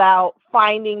all about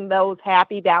finding those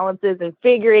happy balances and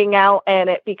figuring out, and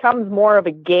it becomes more of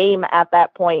a game at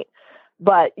that point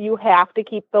but you have to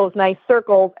keep those nice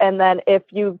circles. And then if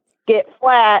you get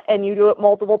flat and you do it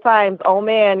multiple times, oh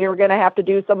man, you're going to have to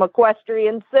do some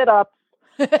equestrian sit-ups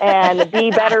and be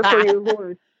better for your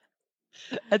horse.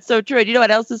 That's so true. And you know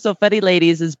what else is so funny,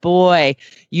 ladies, is boy,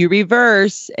 you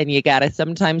reverse and you got to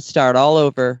sometimes start all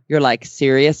over. You're like,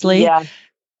 seriously? Yeah.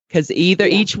 Because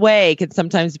each way can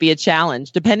sometimes be a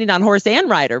challenge, depending on horse and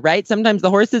rider, right? Sometimes the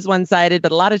horse is one-sided,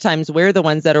 but a lot of times we're the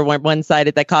ones that are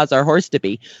one-sided that cause our horse to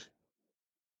be.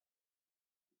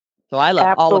 So I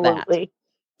love all of that.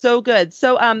 So good.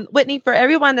 So, Whitney, for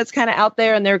everyone that's kind of out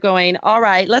there and they're going, all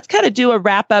right, let's kind of do a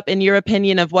wrap up in your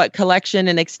opinion of what collection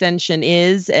and extension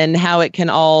is and how it can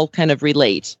all kind of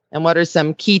relate. And what are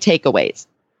some key takeaways?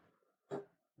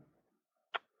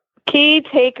 Key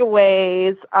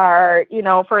takeaways are,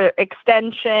 for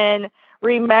extension,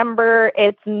 remember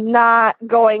it's not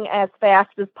going as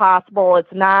fast as possible.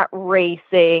 It's not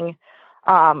racing.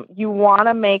 You want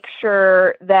to make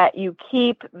sure that you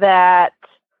keep that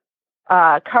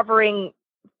covering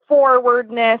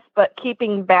forwardness, but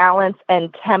keeping balance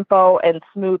and tempo and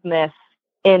smoothness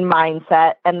in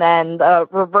mindset. And then the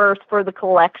reverse for the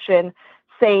collection,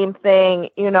 same thing.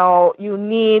 You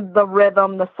need the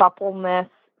rhythm, the suppleness,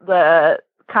 the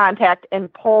contact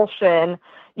impulsion.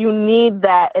 You need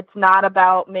that. It's not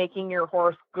about making your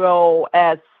horse go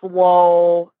as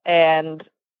slow and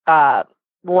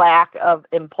lack of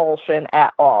impulsion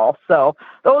at all. So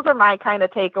those are my kind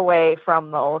of takeaway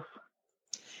from those.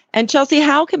 And Chelsea,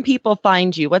 how can people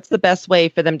find you? What's the best way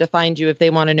for them to find you if they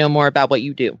want to know more about what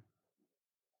you do?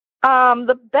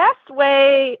 The best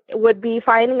way would be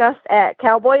finding us at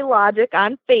Cowboy Logic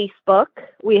on Facebook.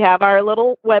 We have our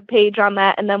little webpage on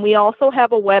that. And then we also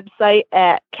have a website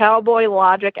at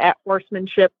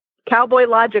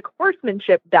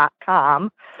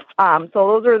cowboylogichorsemanship.com. So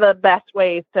those are the best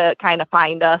ways to kind of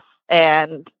find us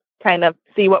and kind of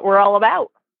see what we're all about.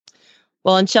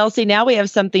 Well, and Chelsea, now we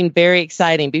have something very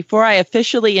exciting. Before I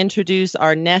officially introduce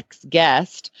our next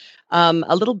guest,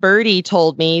 a little birdie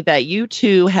told me that you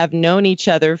two have known each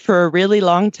other for a really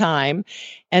long time.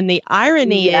 And the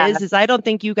irony is I don't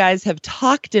think you guys have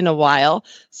talked in a while.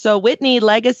 So Whitney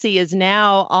Legacy is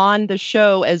now on the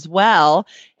show as well.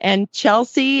 And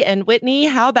Chelsea and Whitney,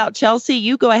 how about Chelsea?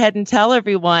 You go ahead and tell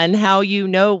everyone how you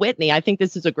know Whitney. I think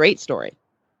this is a great story.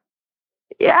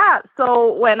 Yeah.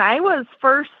 So when I was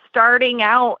first starting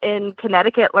out in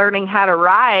Connecticut learning how to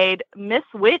ride, Miss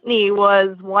Whitney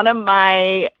was one of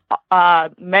my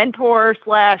mentor /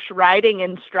 riding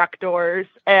instructors.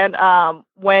 And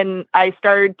when I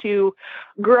started to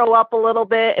grow up a little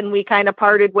bit and we kind of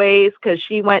parted ways because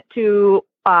she went to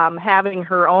having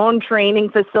her own training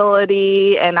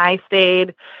facility and I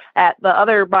stayed at the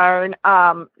other barn,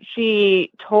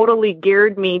 she totally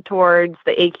geared me towards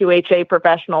the AQHA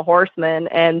professional horseman.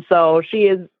 And so she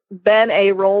has been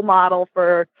a role model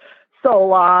for so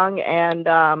long.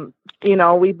 And,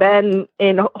 we've been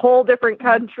in whole different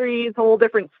countries, whole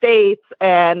different states.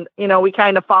 And, we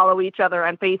kind of follow each other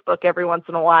on Facebook every once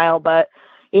in a while. But,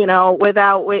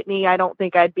 without Whitney, I don't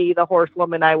think I'd be the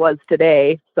horsewoman I was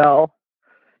today. So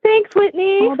thanks,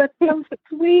 Whitney. Oh, that's so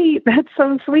sweet. That's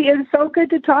so sweet. It's so good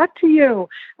to talk to you.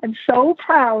 I'm so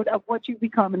proud of what you've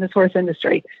become in this horse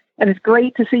industry. And it's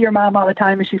great to see your mom all the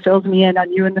time as she fills me in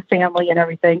on you and the family and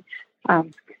everything.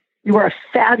 You are a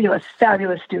fabulous,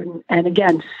 fabulous student. And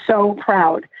again, so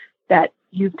proud that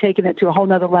you've taken it to a whole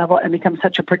nother level and become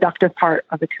such a productive part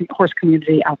of the horse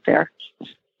community out there.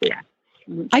 Yeah.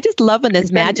 I just love when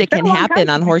this magic can happen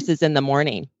on Horses in the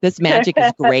Morning. This magic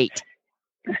is great.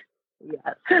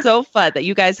 Yes. So fun that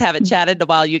you guys haven't chatted in a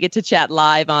while. You get to chat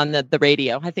live on the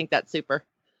radio. I think that's super.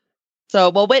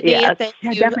 So, well, Whitney, thank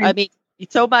you. Definitely. I mean,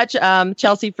 so much,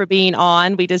 Chelsea, for being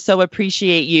on. We just so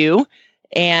appreciate you.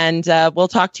 And we'll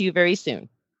talk to you very soon.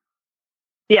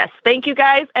 Yes. Thank you,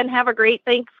 guys. And have a great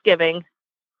Thanksgiving.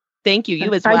 Thank you.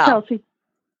 You as well. Bye, Chelsea.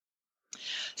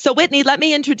 So, Whitney, let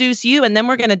me introduce you, and then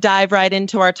we're going to dive right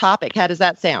into our topic. How does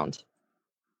that sound?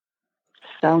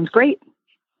 Sounds great.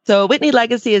 So Whitney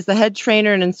Legacy is the head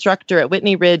trainer and instructor at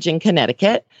Whitney Ridge in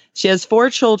Connecticut. She has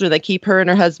 4 children that keep her and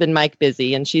her husband, Mike,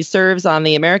 busy, and she serves on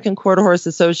the American Quarter Horse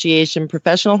Association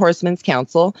Professional Horsemen's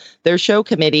Council, their show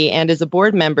committee, and is a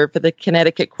board member for the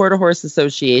Connecticut Quarter Horse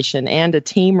Association and a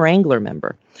team wrangler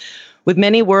member. With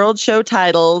many world show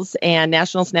titles and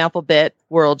National Snaffle Bit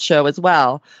World Show as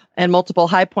well, and multiple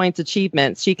high points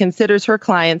achievements, she considers her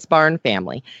clients barn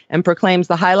family and proclaims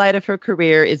the highlight of her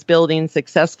career is building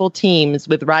successful teams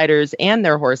with riders and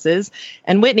their horses.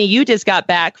 And Whitney, you just got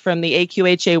back from the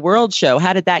AQHA World Show.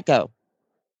 How did that go?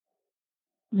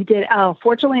 We did.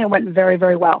 Fortunately, it went very,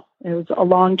 very well. It was a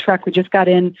long trek. We just got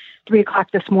in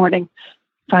 3:00 this morning.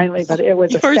 finally, but it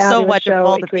was a You're so fabulous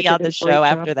wonderful show. to be on the show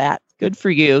after that. Good for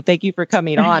you. Thank you for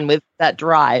coming on with that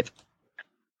drive.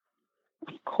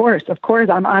 Of course.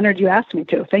 I'm honored you asked me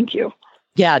to. Thank you.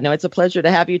 Yeah, no, it's a pleasure to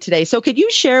have you today. So could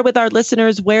you share with our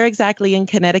listeners where exactly in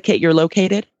Connecticut you're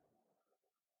located?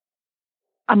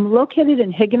 I'm located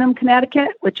in Higganum,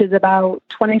 Connecticut, which is about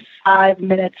 25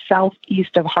 minutes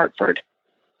southeast of Hartford.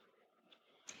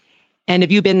 And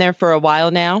have you been there for a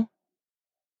while now?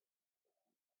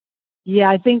 Yeah,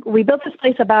 I think we built this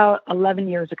place about 11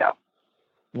 years ago.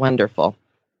 Wonderful.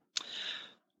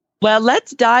 Well,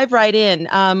 let's dive right in.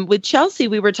 With Chelsea,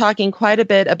 we were talking quite a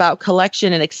bit about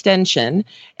collection and extension,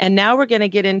 and now we're going to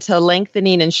get into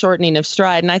lengthening and shortening of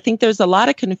stride. And I think there's a lot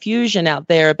of confusion out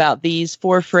there about these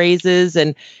four phrases,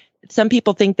 and some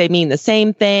people think they mean the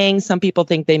same thing. Some people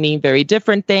think they mean very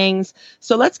different things.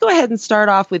 So let's go ahead and start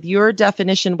off with your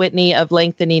definition, Whitney, of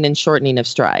lengthening and shortening of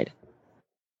stride.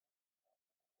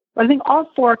 But I think all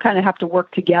four kind of have to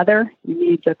work together. You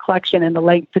need the collection and the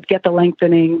length to get the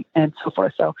lengthening and so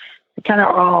forth. So they kind of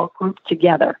are all grouped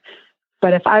together.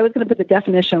 But if I was going to put the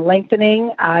definition of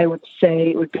lengthening, I would say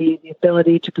it would be the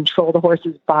ability to control the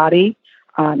horse's body,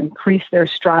 increase their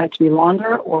stride to be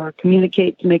longer, or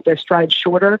communicate to make their stride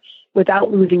shorter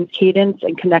without losing cadence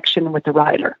and connection with the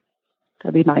rider.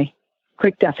 That'd be my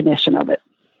quick definition of it.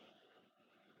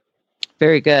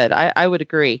 Very good. I would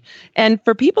agree. And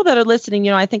for people that are listening,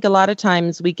 I think a lot of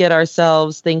times we get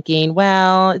ourselves thinking,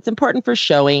 well, it's important for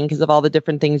showing because of all the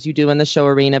different things you do in the show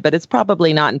arena, but it's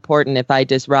probably not important if I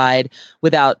just ride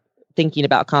without thinking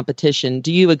about competition.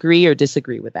 Do you agree or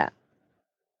disagree with that?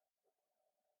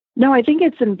 No, I think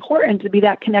it's important to be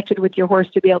that connected with your horse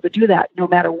to be able to do that no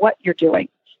matter what you're doing.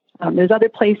 There's other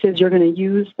places you're going to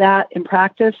use that in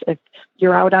practice. If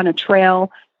you're out on a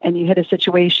trail and you hit a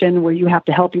situation where you have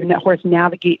to help your horse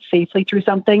navigate safely through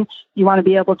something, you want to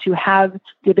be able to have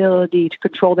the ability to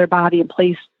control their body and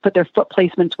put their foot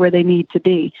placements where they need to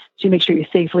be to make sure you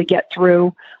safely get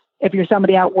through. If you're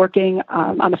somebody out working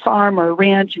on a farm or a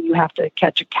ranch and you have to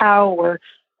catch a cow or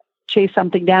chase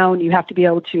something down, you have to be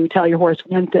able to tell your horse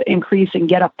when to increase and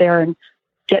get up there and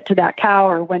get to that cow,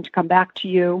 or when to come back to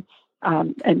you,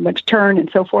 and when to turn and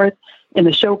so forth. In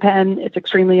the show pen, it's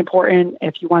extremely important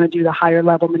if you want to do the higher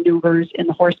level maneuvers in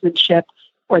the horsemanship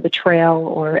or the trail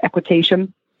or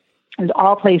equitation. There's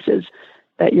all places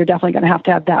that you're definitely going to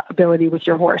have that ability with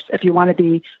your horse if you want to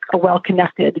be a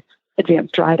well-connected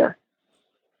advanced rider.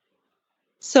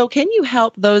 So can you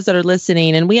help those that are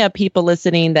listening? And we have people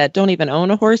listening that don't even own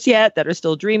a horse yet, that are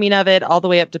still dreaming of it, all the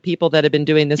way up to people that have been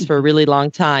doing this for a really long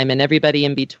time and everybody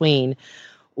in between.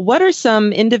 What are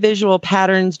some individual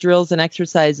patterns, drills, and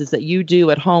exercises that you do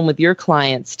at home with your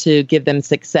clients to give them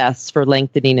success for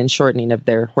lengthening and shortening of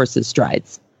their horse's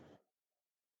strides?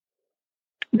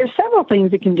 There's several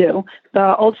things you can do.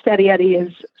 The old steady Eddie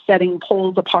is setting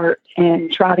poles apart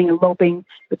and trotting and loping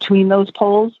between those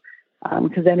poles,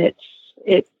 because then it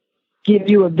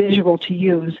gives you a visual to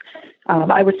use.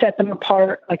 I would set them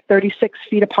apart like 36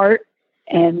 feet apart,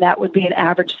 and that would be an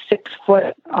average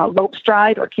 6-foot lope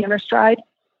stride or canter stride.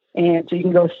 And so you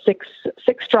can go six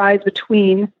strides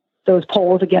between those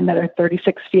poles, again, that are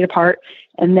 36 feet apart.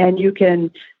 And then you can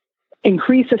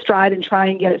increase the stride and try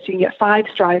and get it so you can get 5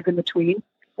 strides in between,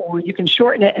 or you can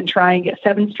shorten it and try and get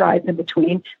 7 strides in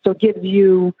between. So it gives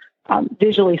you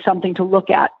visually something to look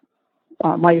at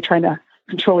while you're trying to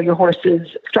control your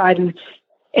horse's stride,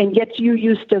 and gets you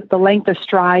used to the length of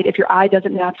stride. If your eye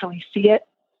doesn't naturally see it,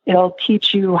 it'll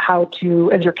teach you how to,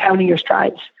 as you're counting your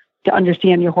strides, to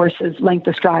understand your horse's length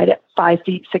of stride at 5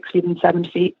 feet, 6 feet, and 7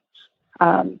 feet.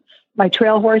 My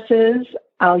trail horses,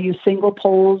 I'll use single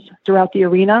poles throughout the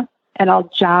arena, and I'll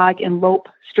jog and lope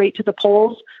straight to the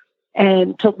poles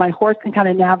until my horse can kind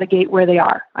of navigate where they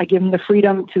are. I give them the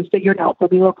freedom to figure it out. They'll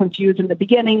be a little confused in the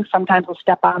beginning. Sometimes we'll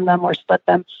step on them or split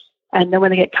them. And then when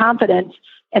they get confident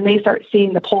and they start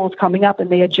seeing the poles coming up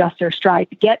and they adjust their stride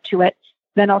to get to it,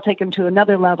 then I'll take them to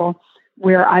another level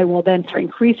where I will then start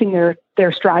increasing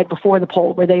their stride before the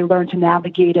pole, where they learn to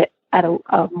navigate it at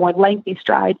a more lengthy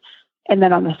stride. And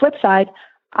then on the flip side,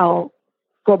 I'll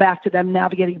go back to them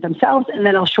navigating themselves, and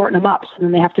then I'll shorten them up. So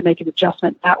then they have to make an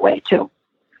adjustment that way too.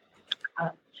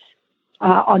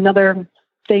 Another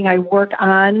thing I work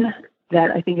on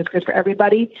that I think is good for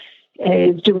everybody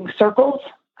is doing circles.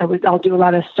 I'll do a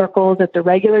lot of circles at the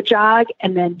regular jog,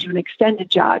 and then do an extended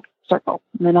jog circle.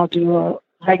 And then I'll do a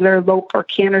regular lope or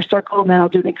canter circle, and then I'll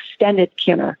do an extended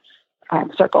canter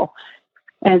circle.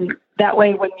 And that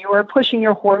way, when you're pushing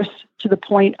your horse to the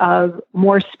point of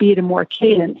more speed and more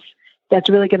cadence, that's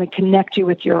really going to connect you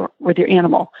with your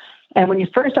animal. And when you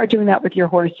first start doing that with your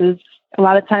horses, a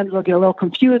lot of times they'll get a little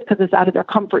confused because it's out of their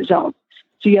comfort zone.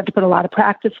 So you have to put a lot of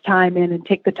practice time in and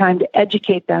take the time to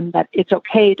educate them that it's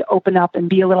okay to open up and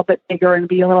be a little bit bigger and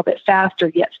be a little bit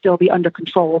faster, yet still be under the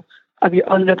control of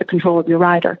your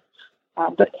rider.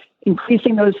 But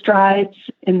increasing those strides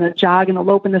in the jog and the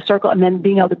lope and the circle, and then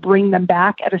being able to bring them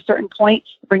back at a certain point,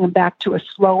 bring them back to a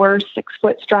slower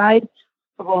 6-foot stride,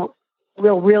 will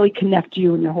really connect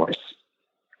you and your horse.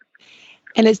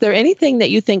 And is there anything that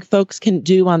you think folks can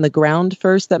do on the ground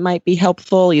first that might be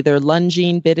helpful, either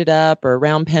lunging, bitted up, or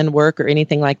round pen work or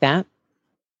anything like that?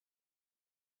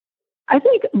 I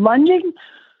think lunging,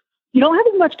 you don't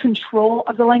have as much control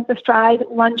of the length of stride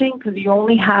lunging because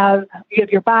you have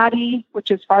your body, which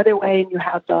is farther away, and you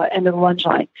have the end of the lunge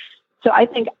line. So I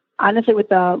think, honestly, with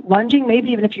the lunging,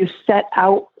 maybe even if you set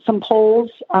out some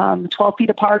poles 12 feet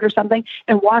apart or something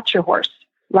and watch your horse.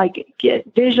 Like get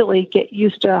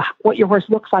used to what your horse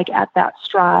looks like at that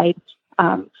stride.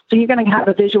 So you're going to have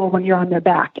a visual when you're on their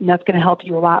back, and that's going to help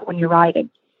you a lot when you're riding.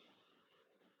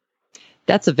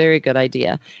 That's a very good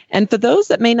idea. And for those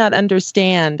that may not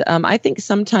understand, I think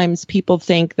sometimes people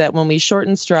think that when we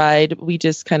shorten stride, we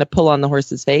just kind of pull on the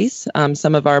horse's face,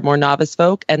 some of our more novice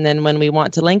folk. And then when we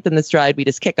want to lengthen the stride, we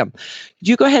just kick them. Could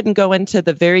you go ahead and go into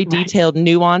the very detailed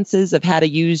nuances of how to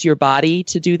use your body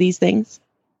to do these things?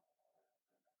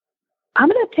 I'm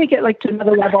going to take it to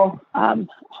another level.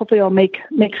 Hopefully it'll make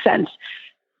sense.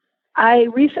 I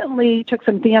recently took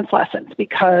some dance lessons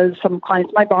because some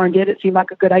clients in my barn did. It seemed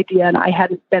like a good idea, and I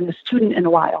hadn't been a student in a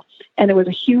while. And it was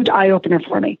a huge eye-opener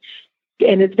for me.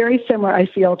 And it's very similar, I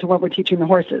feel, to what we're teaching the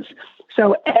horses.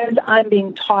 So as I'm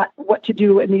being taught what to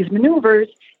do in these maneuvers,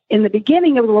 in the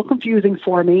beginning, it was a little confusing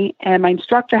for me, and my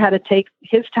instructor had to take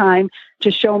his time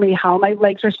to show me how my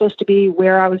legs are supposed to be,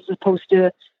 where I was supposed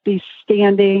to be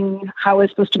standing, how I was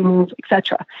supposed to move,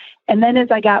 etc. And then as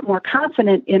I got more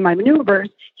confident in my maneuvers,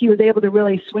 he was able to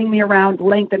really swing me around,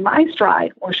 lengthen my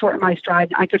stride or shorten my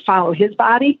stride. I could follow his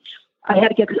body. I had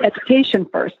to get the education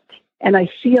first. And I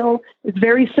feel it's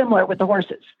very similar with the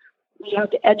horses. You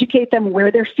have to educate them where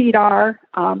their feet are.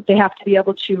 They have to be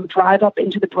able to drive up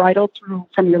into the bridle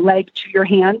from your leg to your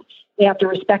hand. They have to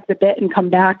respect the bit and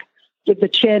come back, give the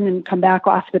chin and come back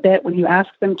off the bit when you ask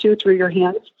them to through your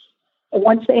hands.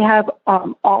 Once they have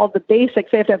all the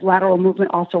basics, they have to have lateral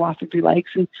movement also off of your legs.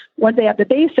 And once they have the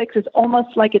basics, it's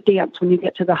almost like a dance when you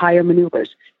get to the higher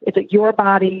maneuvers. It's like your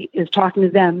body is talking to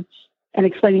them and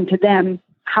explaining to them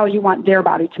how you want their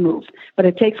body to move. But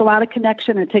it takes a lot of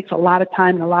connection. It takes a lot of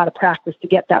time and a lot of practice to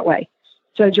get that way.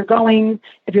 So as you're going,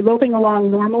 if you're loping along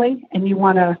normally and you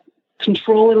want to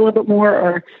control it a little bit more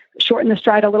or shorten the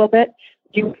stride a little bit,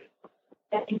 you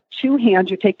two hands,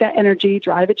 you take that energy,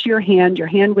 drive it to your hand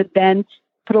would then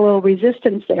put a little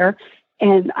resistance there.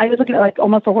 And I was looking at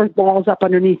almost the horse balls up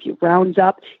underneath you, rounds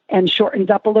up and shortens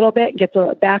up a little bit,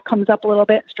 back comes up a little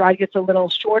bit, stride gets a little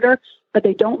shorter, but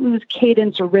they don't lose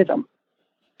cadence or rhythm.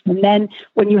 And then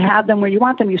when you have them where you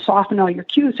want them, you soften all your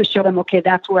cues to show them, okay,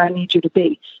 that's where I need you to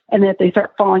be. And then if they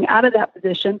start falling out of that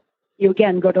position, you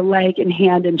again go to leg and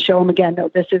hand and show them again, no,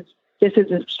 this is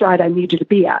the stride I need you to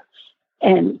be at.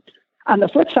 And on the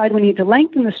flip side, when you need to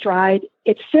lengthen the stride,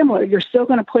 it's similar. You're still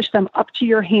going to push them up to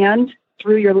your hand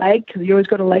through your leg because you always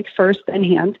go to leg first, then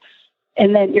hand.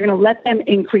 And then you're going to let them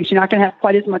increase. You're not going to have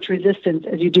quite as much resistance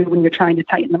as you do when you're trying to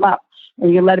tighten them up.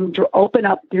 And you let them open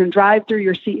up. You're going to drive through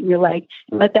your seat and your leg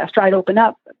and let that stride open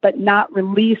up, but not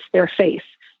release their face.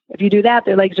 If you do that,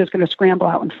 their legs are just going to scramble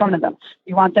out in front of them.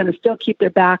 You want them to still keep their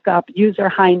back up, use their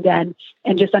hind end,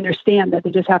 and just understand that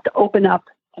they just have to open up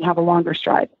and have a longer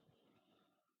stride.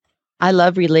 I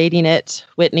love relating it,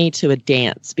 Whitney, to a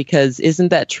dance, because isn't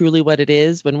that truly what it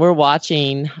is? When we're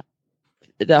watching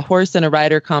the horse and a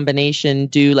rider combination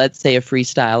do, let's say, a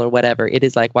freestyle or whatever, it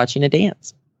is like watching a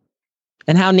dance.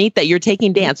 And how neat that you're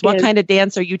taking dance. What kind of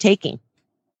dance are you taking?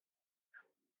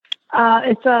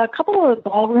 It's a couple of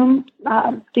ballroom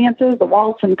dances, the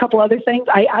waltz, and a couple other things.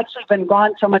 I actually have been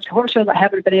gone so much to horse shows, I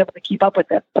haven't been able to keep up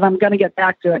with it, but I'm going to get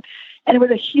back to it. And it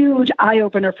was a huge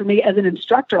eye-opener for me as an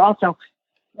instructor also.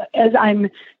 As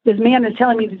this man is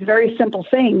telling me these very simple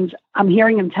things, I'm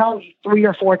hearing him tell me 3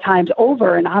 or 4 times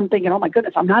over, and I'm thinking, oh my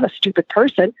goodness, I'm not a stupid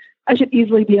person. I should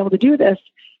easily be able to do this.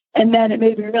 And then it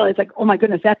made me realize, oh my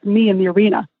goodness, that's me in the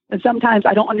arena. And sometimes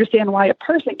I don't understand why a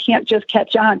person can't just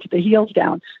catch on to the heels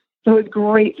down. So it's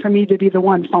great for me to be the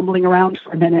one fumbling around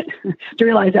for a minute to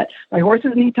realize that my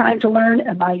horses need time to learn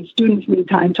and my students need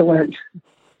time to learn.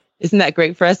 Isn't that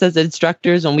great for us as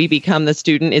instructors? When we become the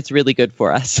student, it's really good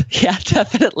for us. Yeah,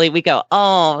 definitely. We go,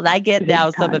 oh, I get now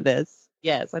some of this.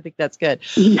 Yes, I think that's good.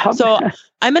 Yep. So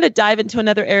I'm going to dive into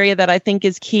another area that I think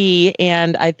is key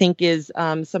and I think is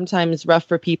sometimes rough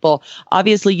for people.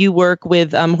 Obviously, you work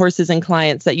with horses and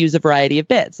clients that use a variety of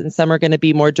bits, and some are going to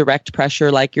be more direct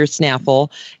pressure like your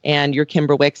snaffle and your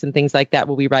Kimberwicks and things like that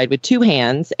where we ride with two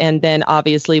hands. And then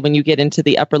obviously when you get into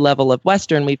the upper level of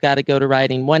Western, we've got to go to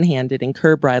riding one-handed and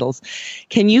curb bridles.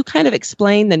 Can you kind of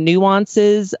explain the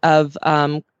nuances of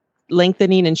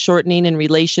lengthening and shortening in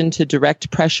relation to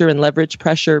direct pressure and leverage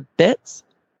pressure bits?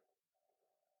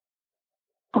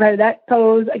 Okay, that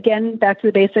goes again back to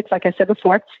the basics. Like I said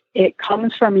before, it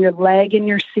comes from your leg in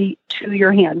your seat to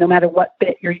your hand, no matter what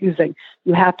bit you're using.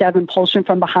 You have to have impulsion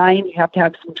from behind. You have to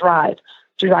have some drive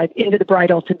to drive into the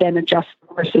bridle to then adjust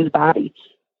the horse's body.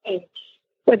 And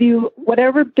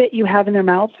whatever bit you have in their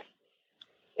mouth,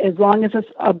 as long as it's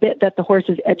a bit that the horse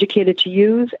is educated to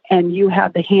use and you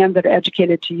have the hands that are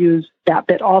educated to use that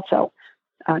bit also,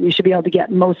 you should be able to get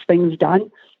most things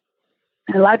done.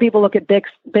 And a lot of people look at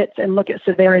bits and look at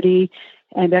severity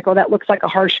and they go, that looks like a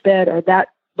harsh bit or that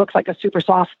looks like a super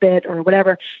soft bit or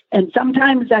whatever. And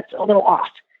sometimes that's a little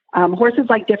off. Horses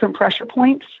like different pressure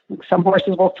points. Some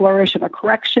horses will flourish in a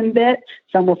correction bit.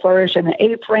 Some will flourish in an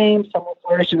A-frame. Some will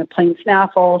flourish in a plain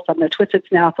snaffle. Some in a twisted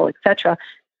snaffle, etc.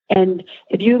 And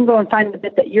if you can go and find the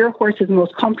bit that your horse is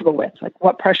most comfortable with, like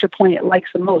what pressure point it likes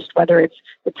the most, whether it's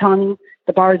the tongue,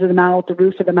 the bars of the mouth, the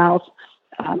roof of the mouth,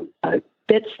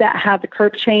 bits that have the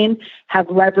curb chain have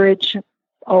leverage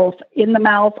both in the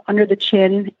mouth, under the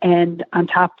chin, and on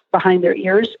top behind their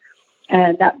ears.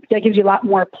 And that gives you a lot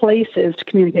more places to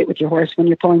communicate with your horse when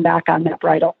you're pulling back on that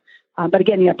bridle. But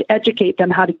again, you have to educate them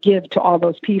how to give to all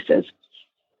those pieces.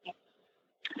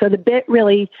 So the bit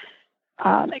really...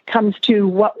 it comes to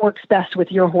what works best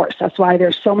with your horse. That's why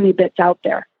there's so many bits out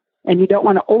there. And you don't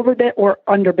want to overbit or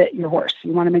underbit your horse.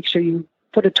 You want to make sure you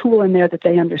put a tool in there that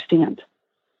they understand.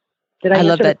 Did I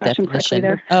love answer that the question correctly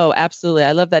definition. there? Oh, absolutely.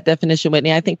 I love that definition,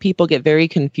 Whitney. I think people get very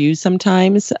confused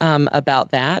sometimes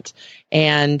about that,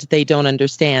 and they don't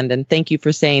understand. And thank you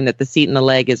for saying that the seat and the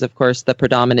leg is, of course, the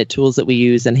predominant tools that we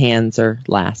use, and hands are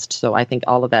last. So I think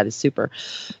all of that is super.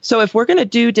 So if we're going to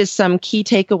do just some key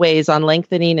takeaways on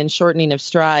lengthening and shortening of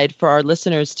stride for our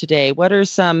listeners today, what are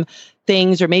some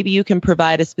things, or maybe you can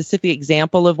provide a specific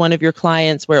example of one of your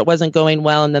clients where it wasn't going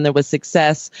well and then there was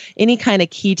success, any kind of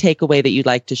key takeaway that you'd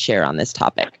like to share on this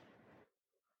topic?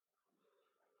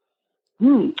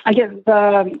 I guess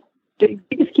the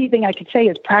biggest key thing I could say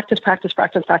is practice, practice,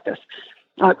 practice, practice.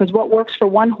 Because what works for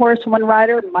one horse, one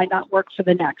rider might not work for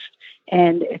the next.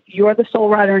 And if you're the sole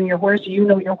rider in your horse, you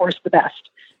know your horse the best.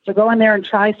 So go in there and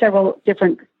try several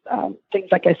different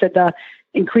things. Like I said, the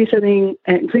increasing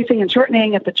and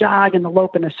shortening at the jog and the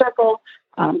lope in a circle.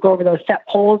 Go over those set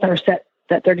poles that are set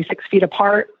at 36 feet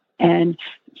apart and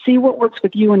see what works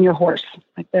with you and your horse.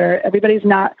 Like everybody's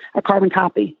not a carbon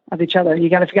copy of each other. You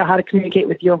got to figure out how to communicate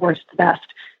with your horse the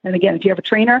best. And again, if you have a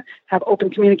trainer, have open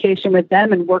communication with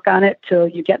them and work on it till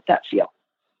you get that feel.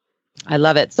 I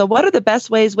love it. So what are the best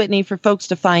ways, Whitney, for folks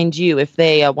to find you if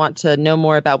they want to know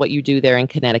more about what you do there in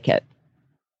Connecticut?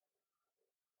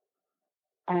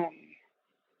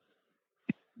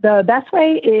 The best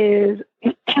way is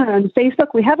on Facebook.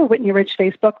 We have a Whitney Ridge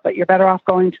Facebook, but you're better off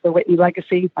going to the Whitney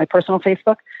Legacy, my personal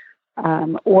Facebook.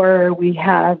 Or we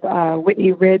have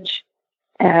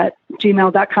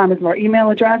whitneyridge@gmail.com is our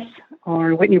email address,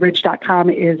 or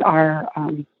whitneyridge.com is our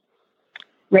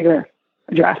regular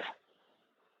address.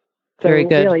 So very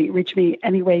good. Really reach me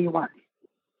any way you want.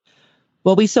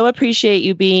 Well, we so appreciate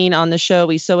you being on the show.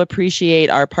 We so appreciate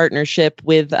our partnership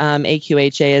with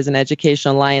AQHA as an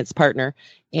Educational Alliance partner.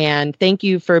 And thank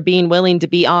you for being willing to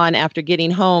be on after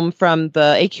getting home from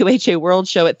the AQHA World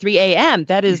Show at 3 a.m.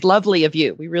 That is lovely of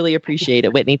you. We really appreciate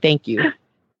it, Whitney. Thank you.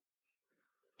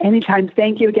 Anytime.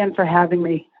 Thank you again for having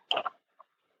me.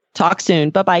 Talk soon.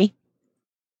 Bye-bye.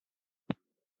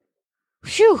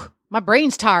 Phew, my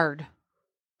brain's tired.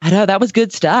 I know, that was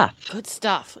good stuff. Good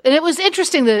stuff. And it was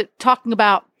interesting that talking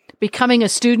about becoming a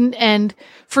student. And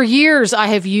for years, I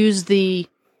have used the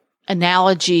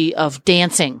analogy of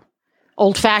dancing,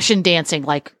 old-fashioned dancing,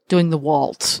 like doing the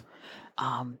waltz.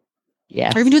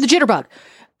 Yes. Or even do the jitterbug,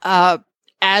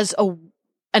 as an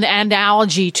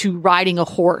analogy to riding a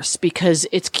horse, because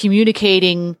it's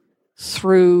communicating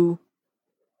through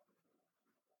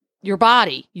your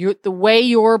body. The way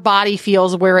your body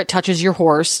feels where it touches your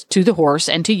horse, to the horse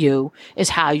and to you, is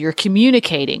how you're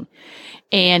communicating.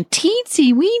 And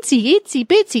teensy weensy, itsy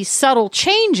bitsy subtle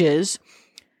changes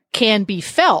can be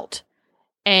felt.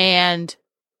 And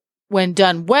when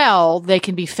done well, they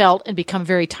can be felt and become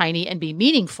very tiny and be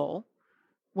meaningful.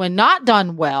 When not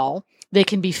done well, they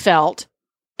can be felt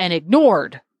and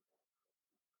ignored.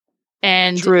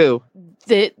 And True.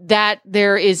 That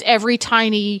there is every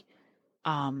tiny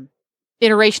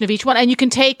iteration of each one. And you can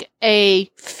take a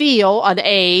feel, an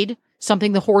aid,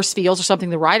 something the horse feels or something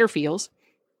the rider feels.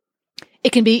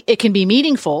 It can be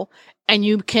meaningful, and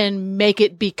you can make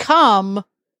it become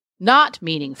not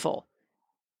meaningful.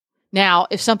 Now,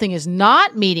 if something is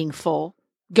not meaningful,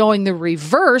 going the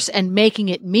reverse and making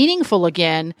it meaningful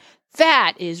again,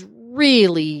 that is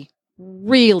really,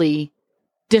 really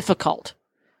difficult.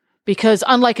 Because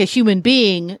unlike a human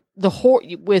being,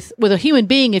 with a human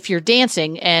being, if you're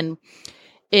dancing and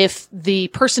if the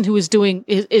person who is doing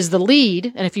is the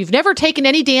lead, and if you've never taken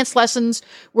any dance lessons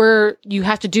where you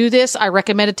have to do this, I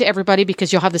recommend it to everybody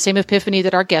because you'll have the same epiphany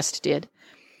that our guest did.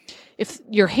 If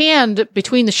your hand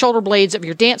between the shoulder blades of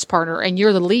your dance partner and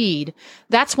you're the lead,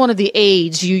 that's one of the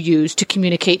aids you use to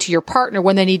communicate to your partner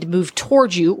when they need to move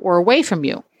towards you or away from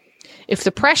you. If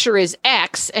the pressure is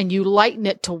X and you lighten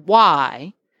it to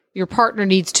Y, your partner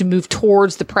needs to move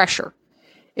towards the pressure.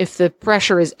 If the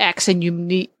pressure is X and you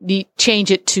need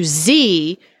change it to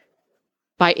Z,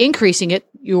 by increasing it,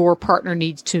 your partner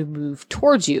needs to move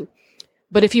towards you.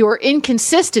 But if you are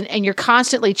inconsistent and you're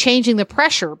constantly changing the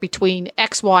pressure between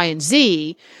X, Y, and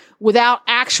Z without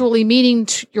actually meaning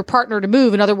your partner to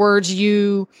move, in other words,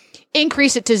 you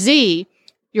increase it to Z,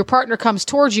 your partner comes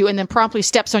towards you and then promptly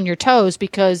steps on your toes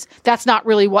because that's not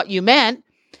really what you meant,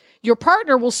 your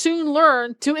partner will soon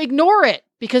learn to ignore it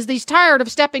because he's tired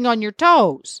of stepping on your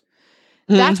toes.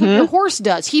 That's what your horse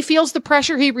does. He feels the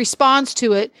pressure. He responds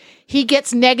to it. He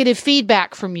gets negative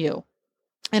feedback from you.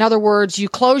 In other words, you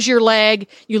close your leg,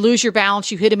 you lose your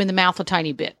balance, you hit him in the mouth a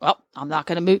tiny bit. Well, I'm not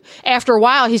going to move. After a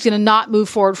while, he's going to not move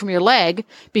forward from your leg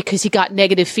because he got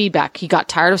negative feedback. He got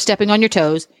tired of stepping on your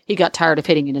toes. He got tired of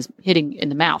hitting in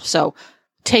the mouth. So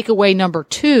takeaway number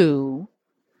 2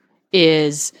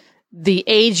 is the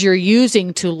aids you're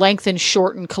using to lengthen,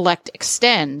 shorten, collect,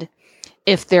 extend.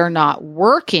 If they're not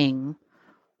working,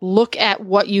 look at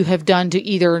what you have done to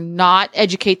either not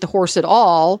educate the horse at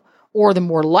all, or the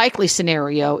more likely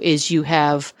scenario is you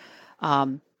have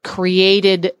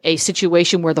created a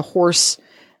situation where the horse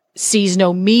sees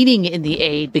no meaning in the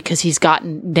aid because he's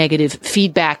gotten negative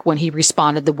feedback when he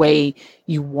responded the way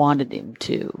you wanted him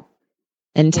to.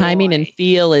 And timing and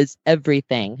feel is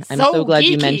everything. I'm so glad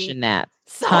you mentioned that.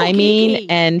 Timing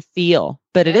and feel.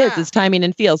 But it's timing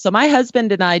and feel. So my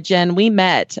husband and I, Jen, we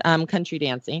met country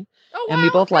dancing. Oh, wow. And we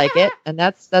both like it. And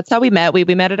that's how we met. We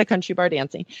met at a country bar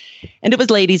dancing. And it was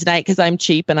ladies' night because I'm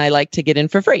cheap and I like to get in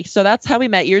for free. So that's how we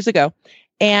met years ago.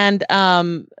 And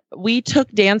we took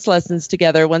dance lessons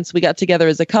together once we got together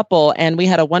as a couple. And we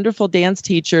had a wonderful dance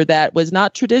teacher that was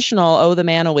not traditional. Oh, the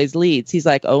man always leads. He's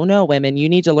like, oh, no, women, you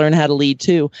need to learn how to lead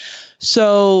too.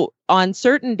 So on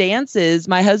certain dances,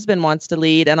 my husband wants to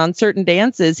lead, and on certain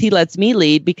dances, he lets me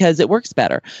lead because it works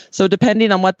better. So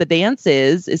depending on what the dance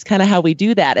is kind of how we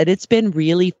do that. And it's been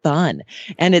really fun.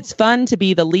 And it's fun to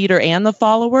be the leader and the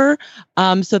follower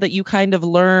so that you kind of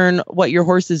learn what your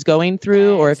horse is going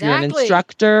through, or if you're an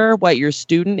instructor, what your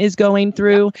student is going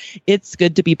through. Yep. It's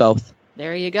good to be both.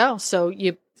 There you go. So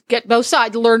you get both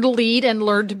sides, learn to lead and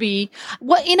learn to be,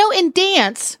 in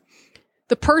dance,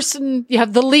 the person, you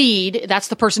have the lead, that's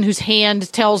the person whose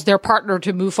hand tells their partner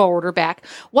to move forward or back.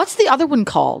 What's the other one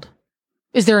called?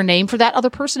 Is there a name for that other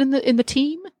person in the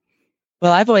team?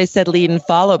 Well, I've always said lead and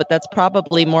follow, but that's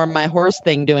probably more my horse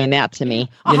thing doing that to me.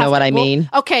 You know what I mean?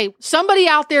 Okay, somebody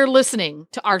out there listening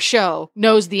to our show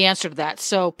knows the answer to that.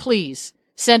 So please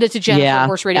send it to Jennifer at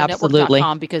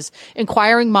horseradionetwork.com because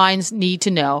inquiring minds need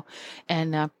to know.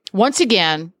 And once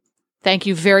again, thank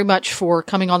you very much for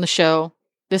coming on the show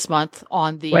this month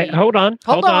on the... Wait, hold on.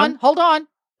 Uh-oh. Hold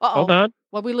on.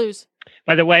 What'd we lose?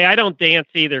 By the way, I don't dance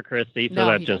either, Christy, so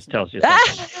that just tells you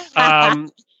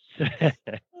something.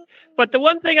 But the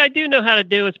one thing I do know how to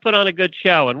do is put on a good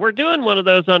show, and we're doing one of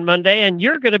those on Monday, and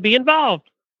you're going to be involved.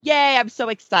 Yay, I'm so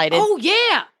excited. Oh,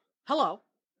 yeah. Hello.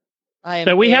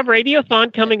 So we have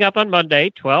Radiothon coming up on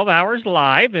Monday, 12 hours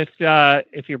live. If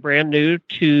you're brand new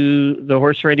to the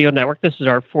Horse Radio Network, this is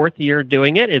our 4th year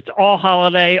doing it. It's all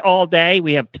holiday, all day.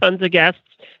 We have tons of guests,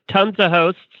 tons of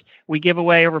hosts. We give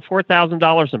away over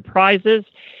 $4,000 in prizes.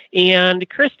 And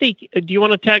Christy, do you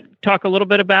want to talk a little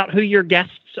bit about who your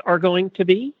guests are going to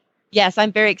be? Yes,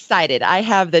 I'm very excited. I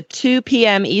have the 2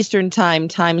 p.m. Eastern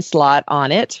time slot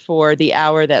on it for the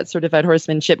hour that Certified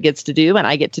Horsemanship gets to do and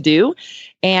I get to do.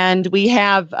 And we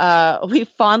have, we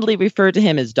fondly refer to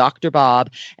him as Dr.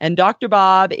 Bob. And Dr.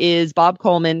 Bob is Bob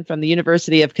Coleman from the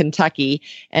University of Kentucky.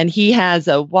 And he has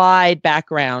a wide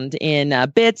background in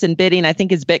bits and bitting. I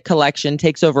think his bit collection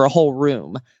takes over a whole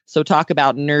room. So talk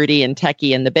about nerdy and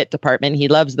techie in the bit department. He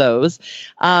loves those.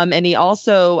 And he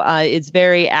also is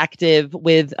very active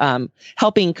with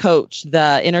helping coach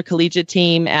the intercollegiate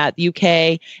team at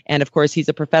UK. And of course, he's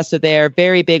a professor there,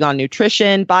 very big on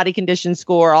nutrition, body condition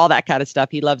score, all that kind of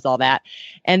stuff. He loves all that.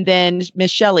 And then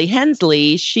Miss Shelley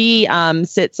Hensley, she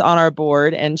sits on our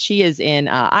board, and she is in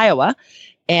Iowa.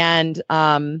 And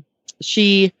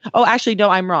actually, no,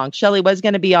 I'm wrong. Shelley was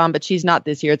going to be on, but she's not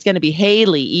this year. It's going to be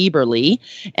Haley Eberly.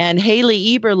 And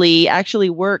Haley Eberly actually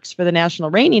works for the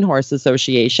National Reining Horse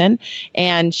Association.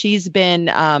 And she's been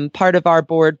part of our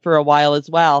board for a while as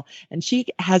well. And she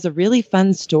has a really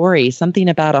fun story, something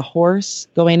about a horse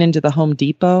going into the Home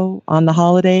Depot on the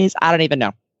holidays. I don't even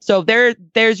know. So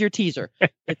there's your teaser.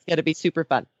 It's going to be super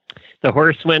fun. The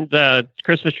horse went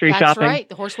Christmas tree shopping. That's right.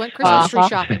 The horse went Christmas tree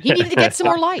shopping. He needed to get some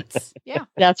more lights. Yeah.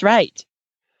 That's right.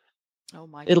 Oh,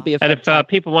 my God. It'll be a fun And if time.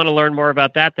 people want to learn more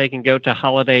about that, they can go to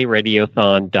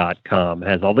holidayradiothon.com. It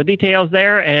has all the details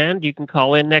there, and you can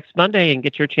call in next Monday and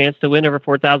get your chance to win over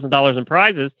 $4,000 in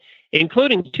prizes,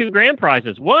 including 2 grand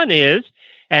prizes. One is,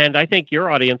 and I think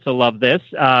your audience will love this,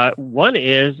 one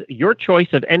is your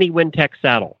choice of any Wintech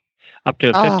saddle, up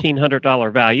to a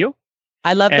 $1,500 value.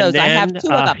 I love And those. I have then,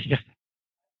 2 of them.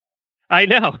 I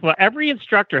know. Well, every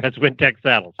instructor has Wintech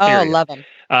saddles. Oh, period. love them.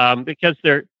 Because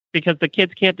the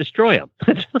kids can't destroy them.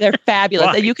 They're fabulous.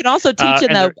 Why? And you can also teach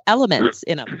in and the elements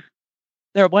in them.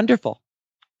 They're wonderful.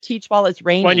 Teach while it's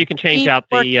raining. Well, you can change out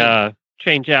the you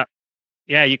can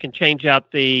change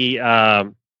out the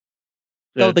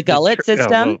gullet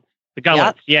system. The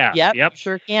gullets, Yep. Yep.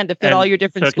 Sure can to fit all your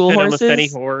different school horses. Any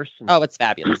horse. Oh, it's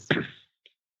fabulous.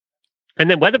 And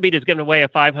then Weatherbeat is giving away a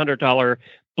 $500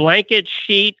 blanket,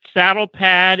 sheet, saddle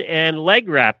pad, and leg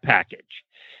wrap package.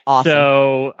 Awesome.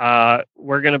 So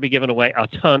we're going to be giving away a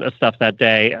ton of stuff that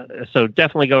day. So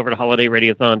definitely go over to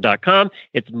holidayradiothon.com.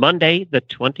 It's Monday, the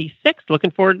 26th.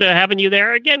 Looking forward to having you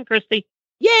there again, Christy.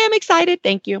 Yeah, I'm excited.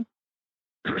 Thank you.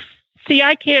 See,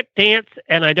 I can't dance,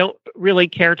 and I don't really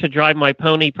care to drive my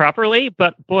pony properly,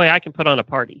 but boy, I can put on a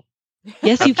party.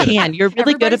 Yes, you can. You're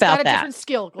really good about got a that. different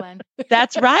skill, Glenn.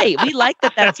 That's right. We like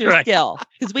that. That's your right. skill,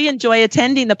 because we enjoy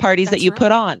attending the parties that That's you right.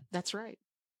 put on. That's right.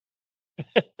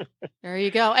 There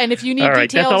you go. And if you need All right,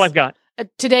 details, that's all I've got.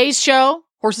 Today's show,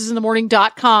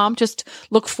 horsesinthemorning.com. Just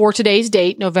look for today's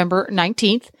date, November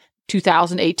 19th,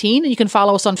 2018. And you can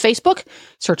follow us on Facebook.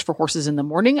 Search for Horses in the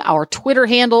Morning. Our Twitter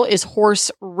handle is Horse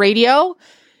Radio.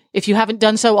 If you haven't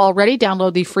done so already,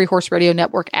 download the free Horse Radio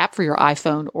Network app for your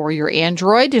iPhone or your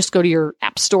Android. Just go to your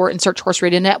app store and search Horse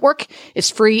Radio Network. It's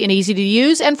free and easy to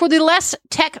use. And for the less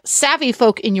tech-savvy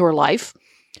folk in your life,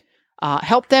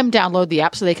 help them download the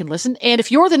app so they can listen. And if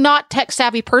you're the not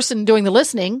tech-savvy person doing the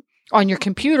listening on your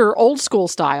computer, old school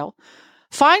style,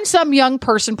 find some young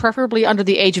person, preferably under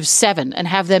the age of 7, and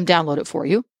have them download it for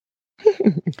you.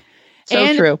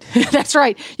 True. That's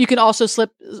right. You can also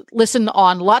listen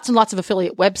on lots and lots of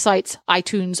affiliate websites,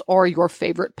 iTunes, or your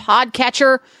favorite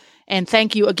podcatcher. And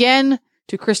thank you again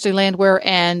to Christy Landwehr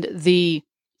and the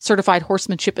Certified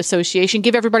Horsemanship Association.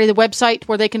 Give everybody the website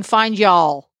where they can find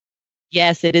y'all.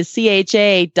 Yes, it is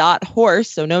cha.horse,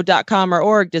 so no .com or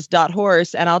org, just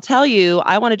 .horse. And I'll tell you,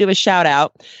 I want to do a shout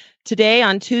out. Today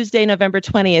on Tuesday, November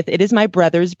 20th, it is my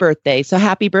brother's birthday. So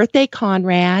happy birthday,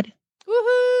 Conrad.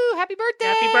 Woohoo! Happy birthday!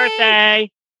 Happy birthday!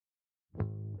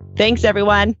 Thanks,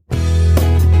 everyone.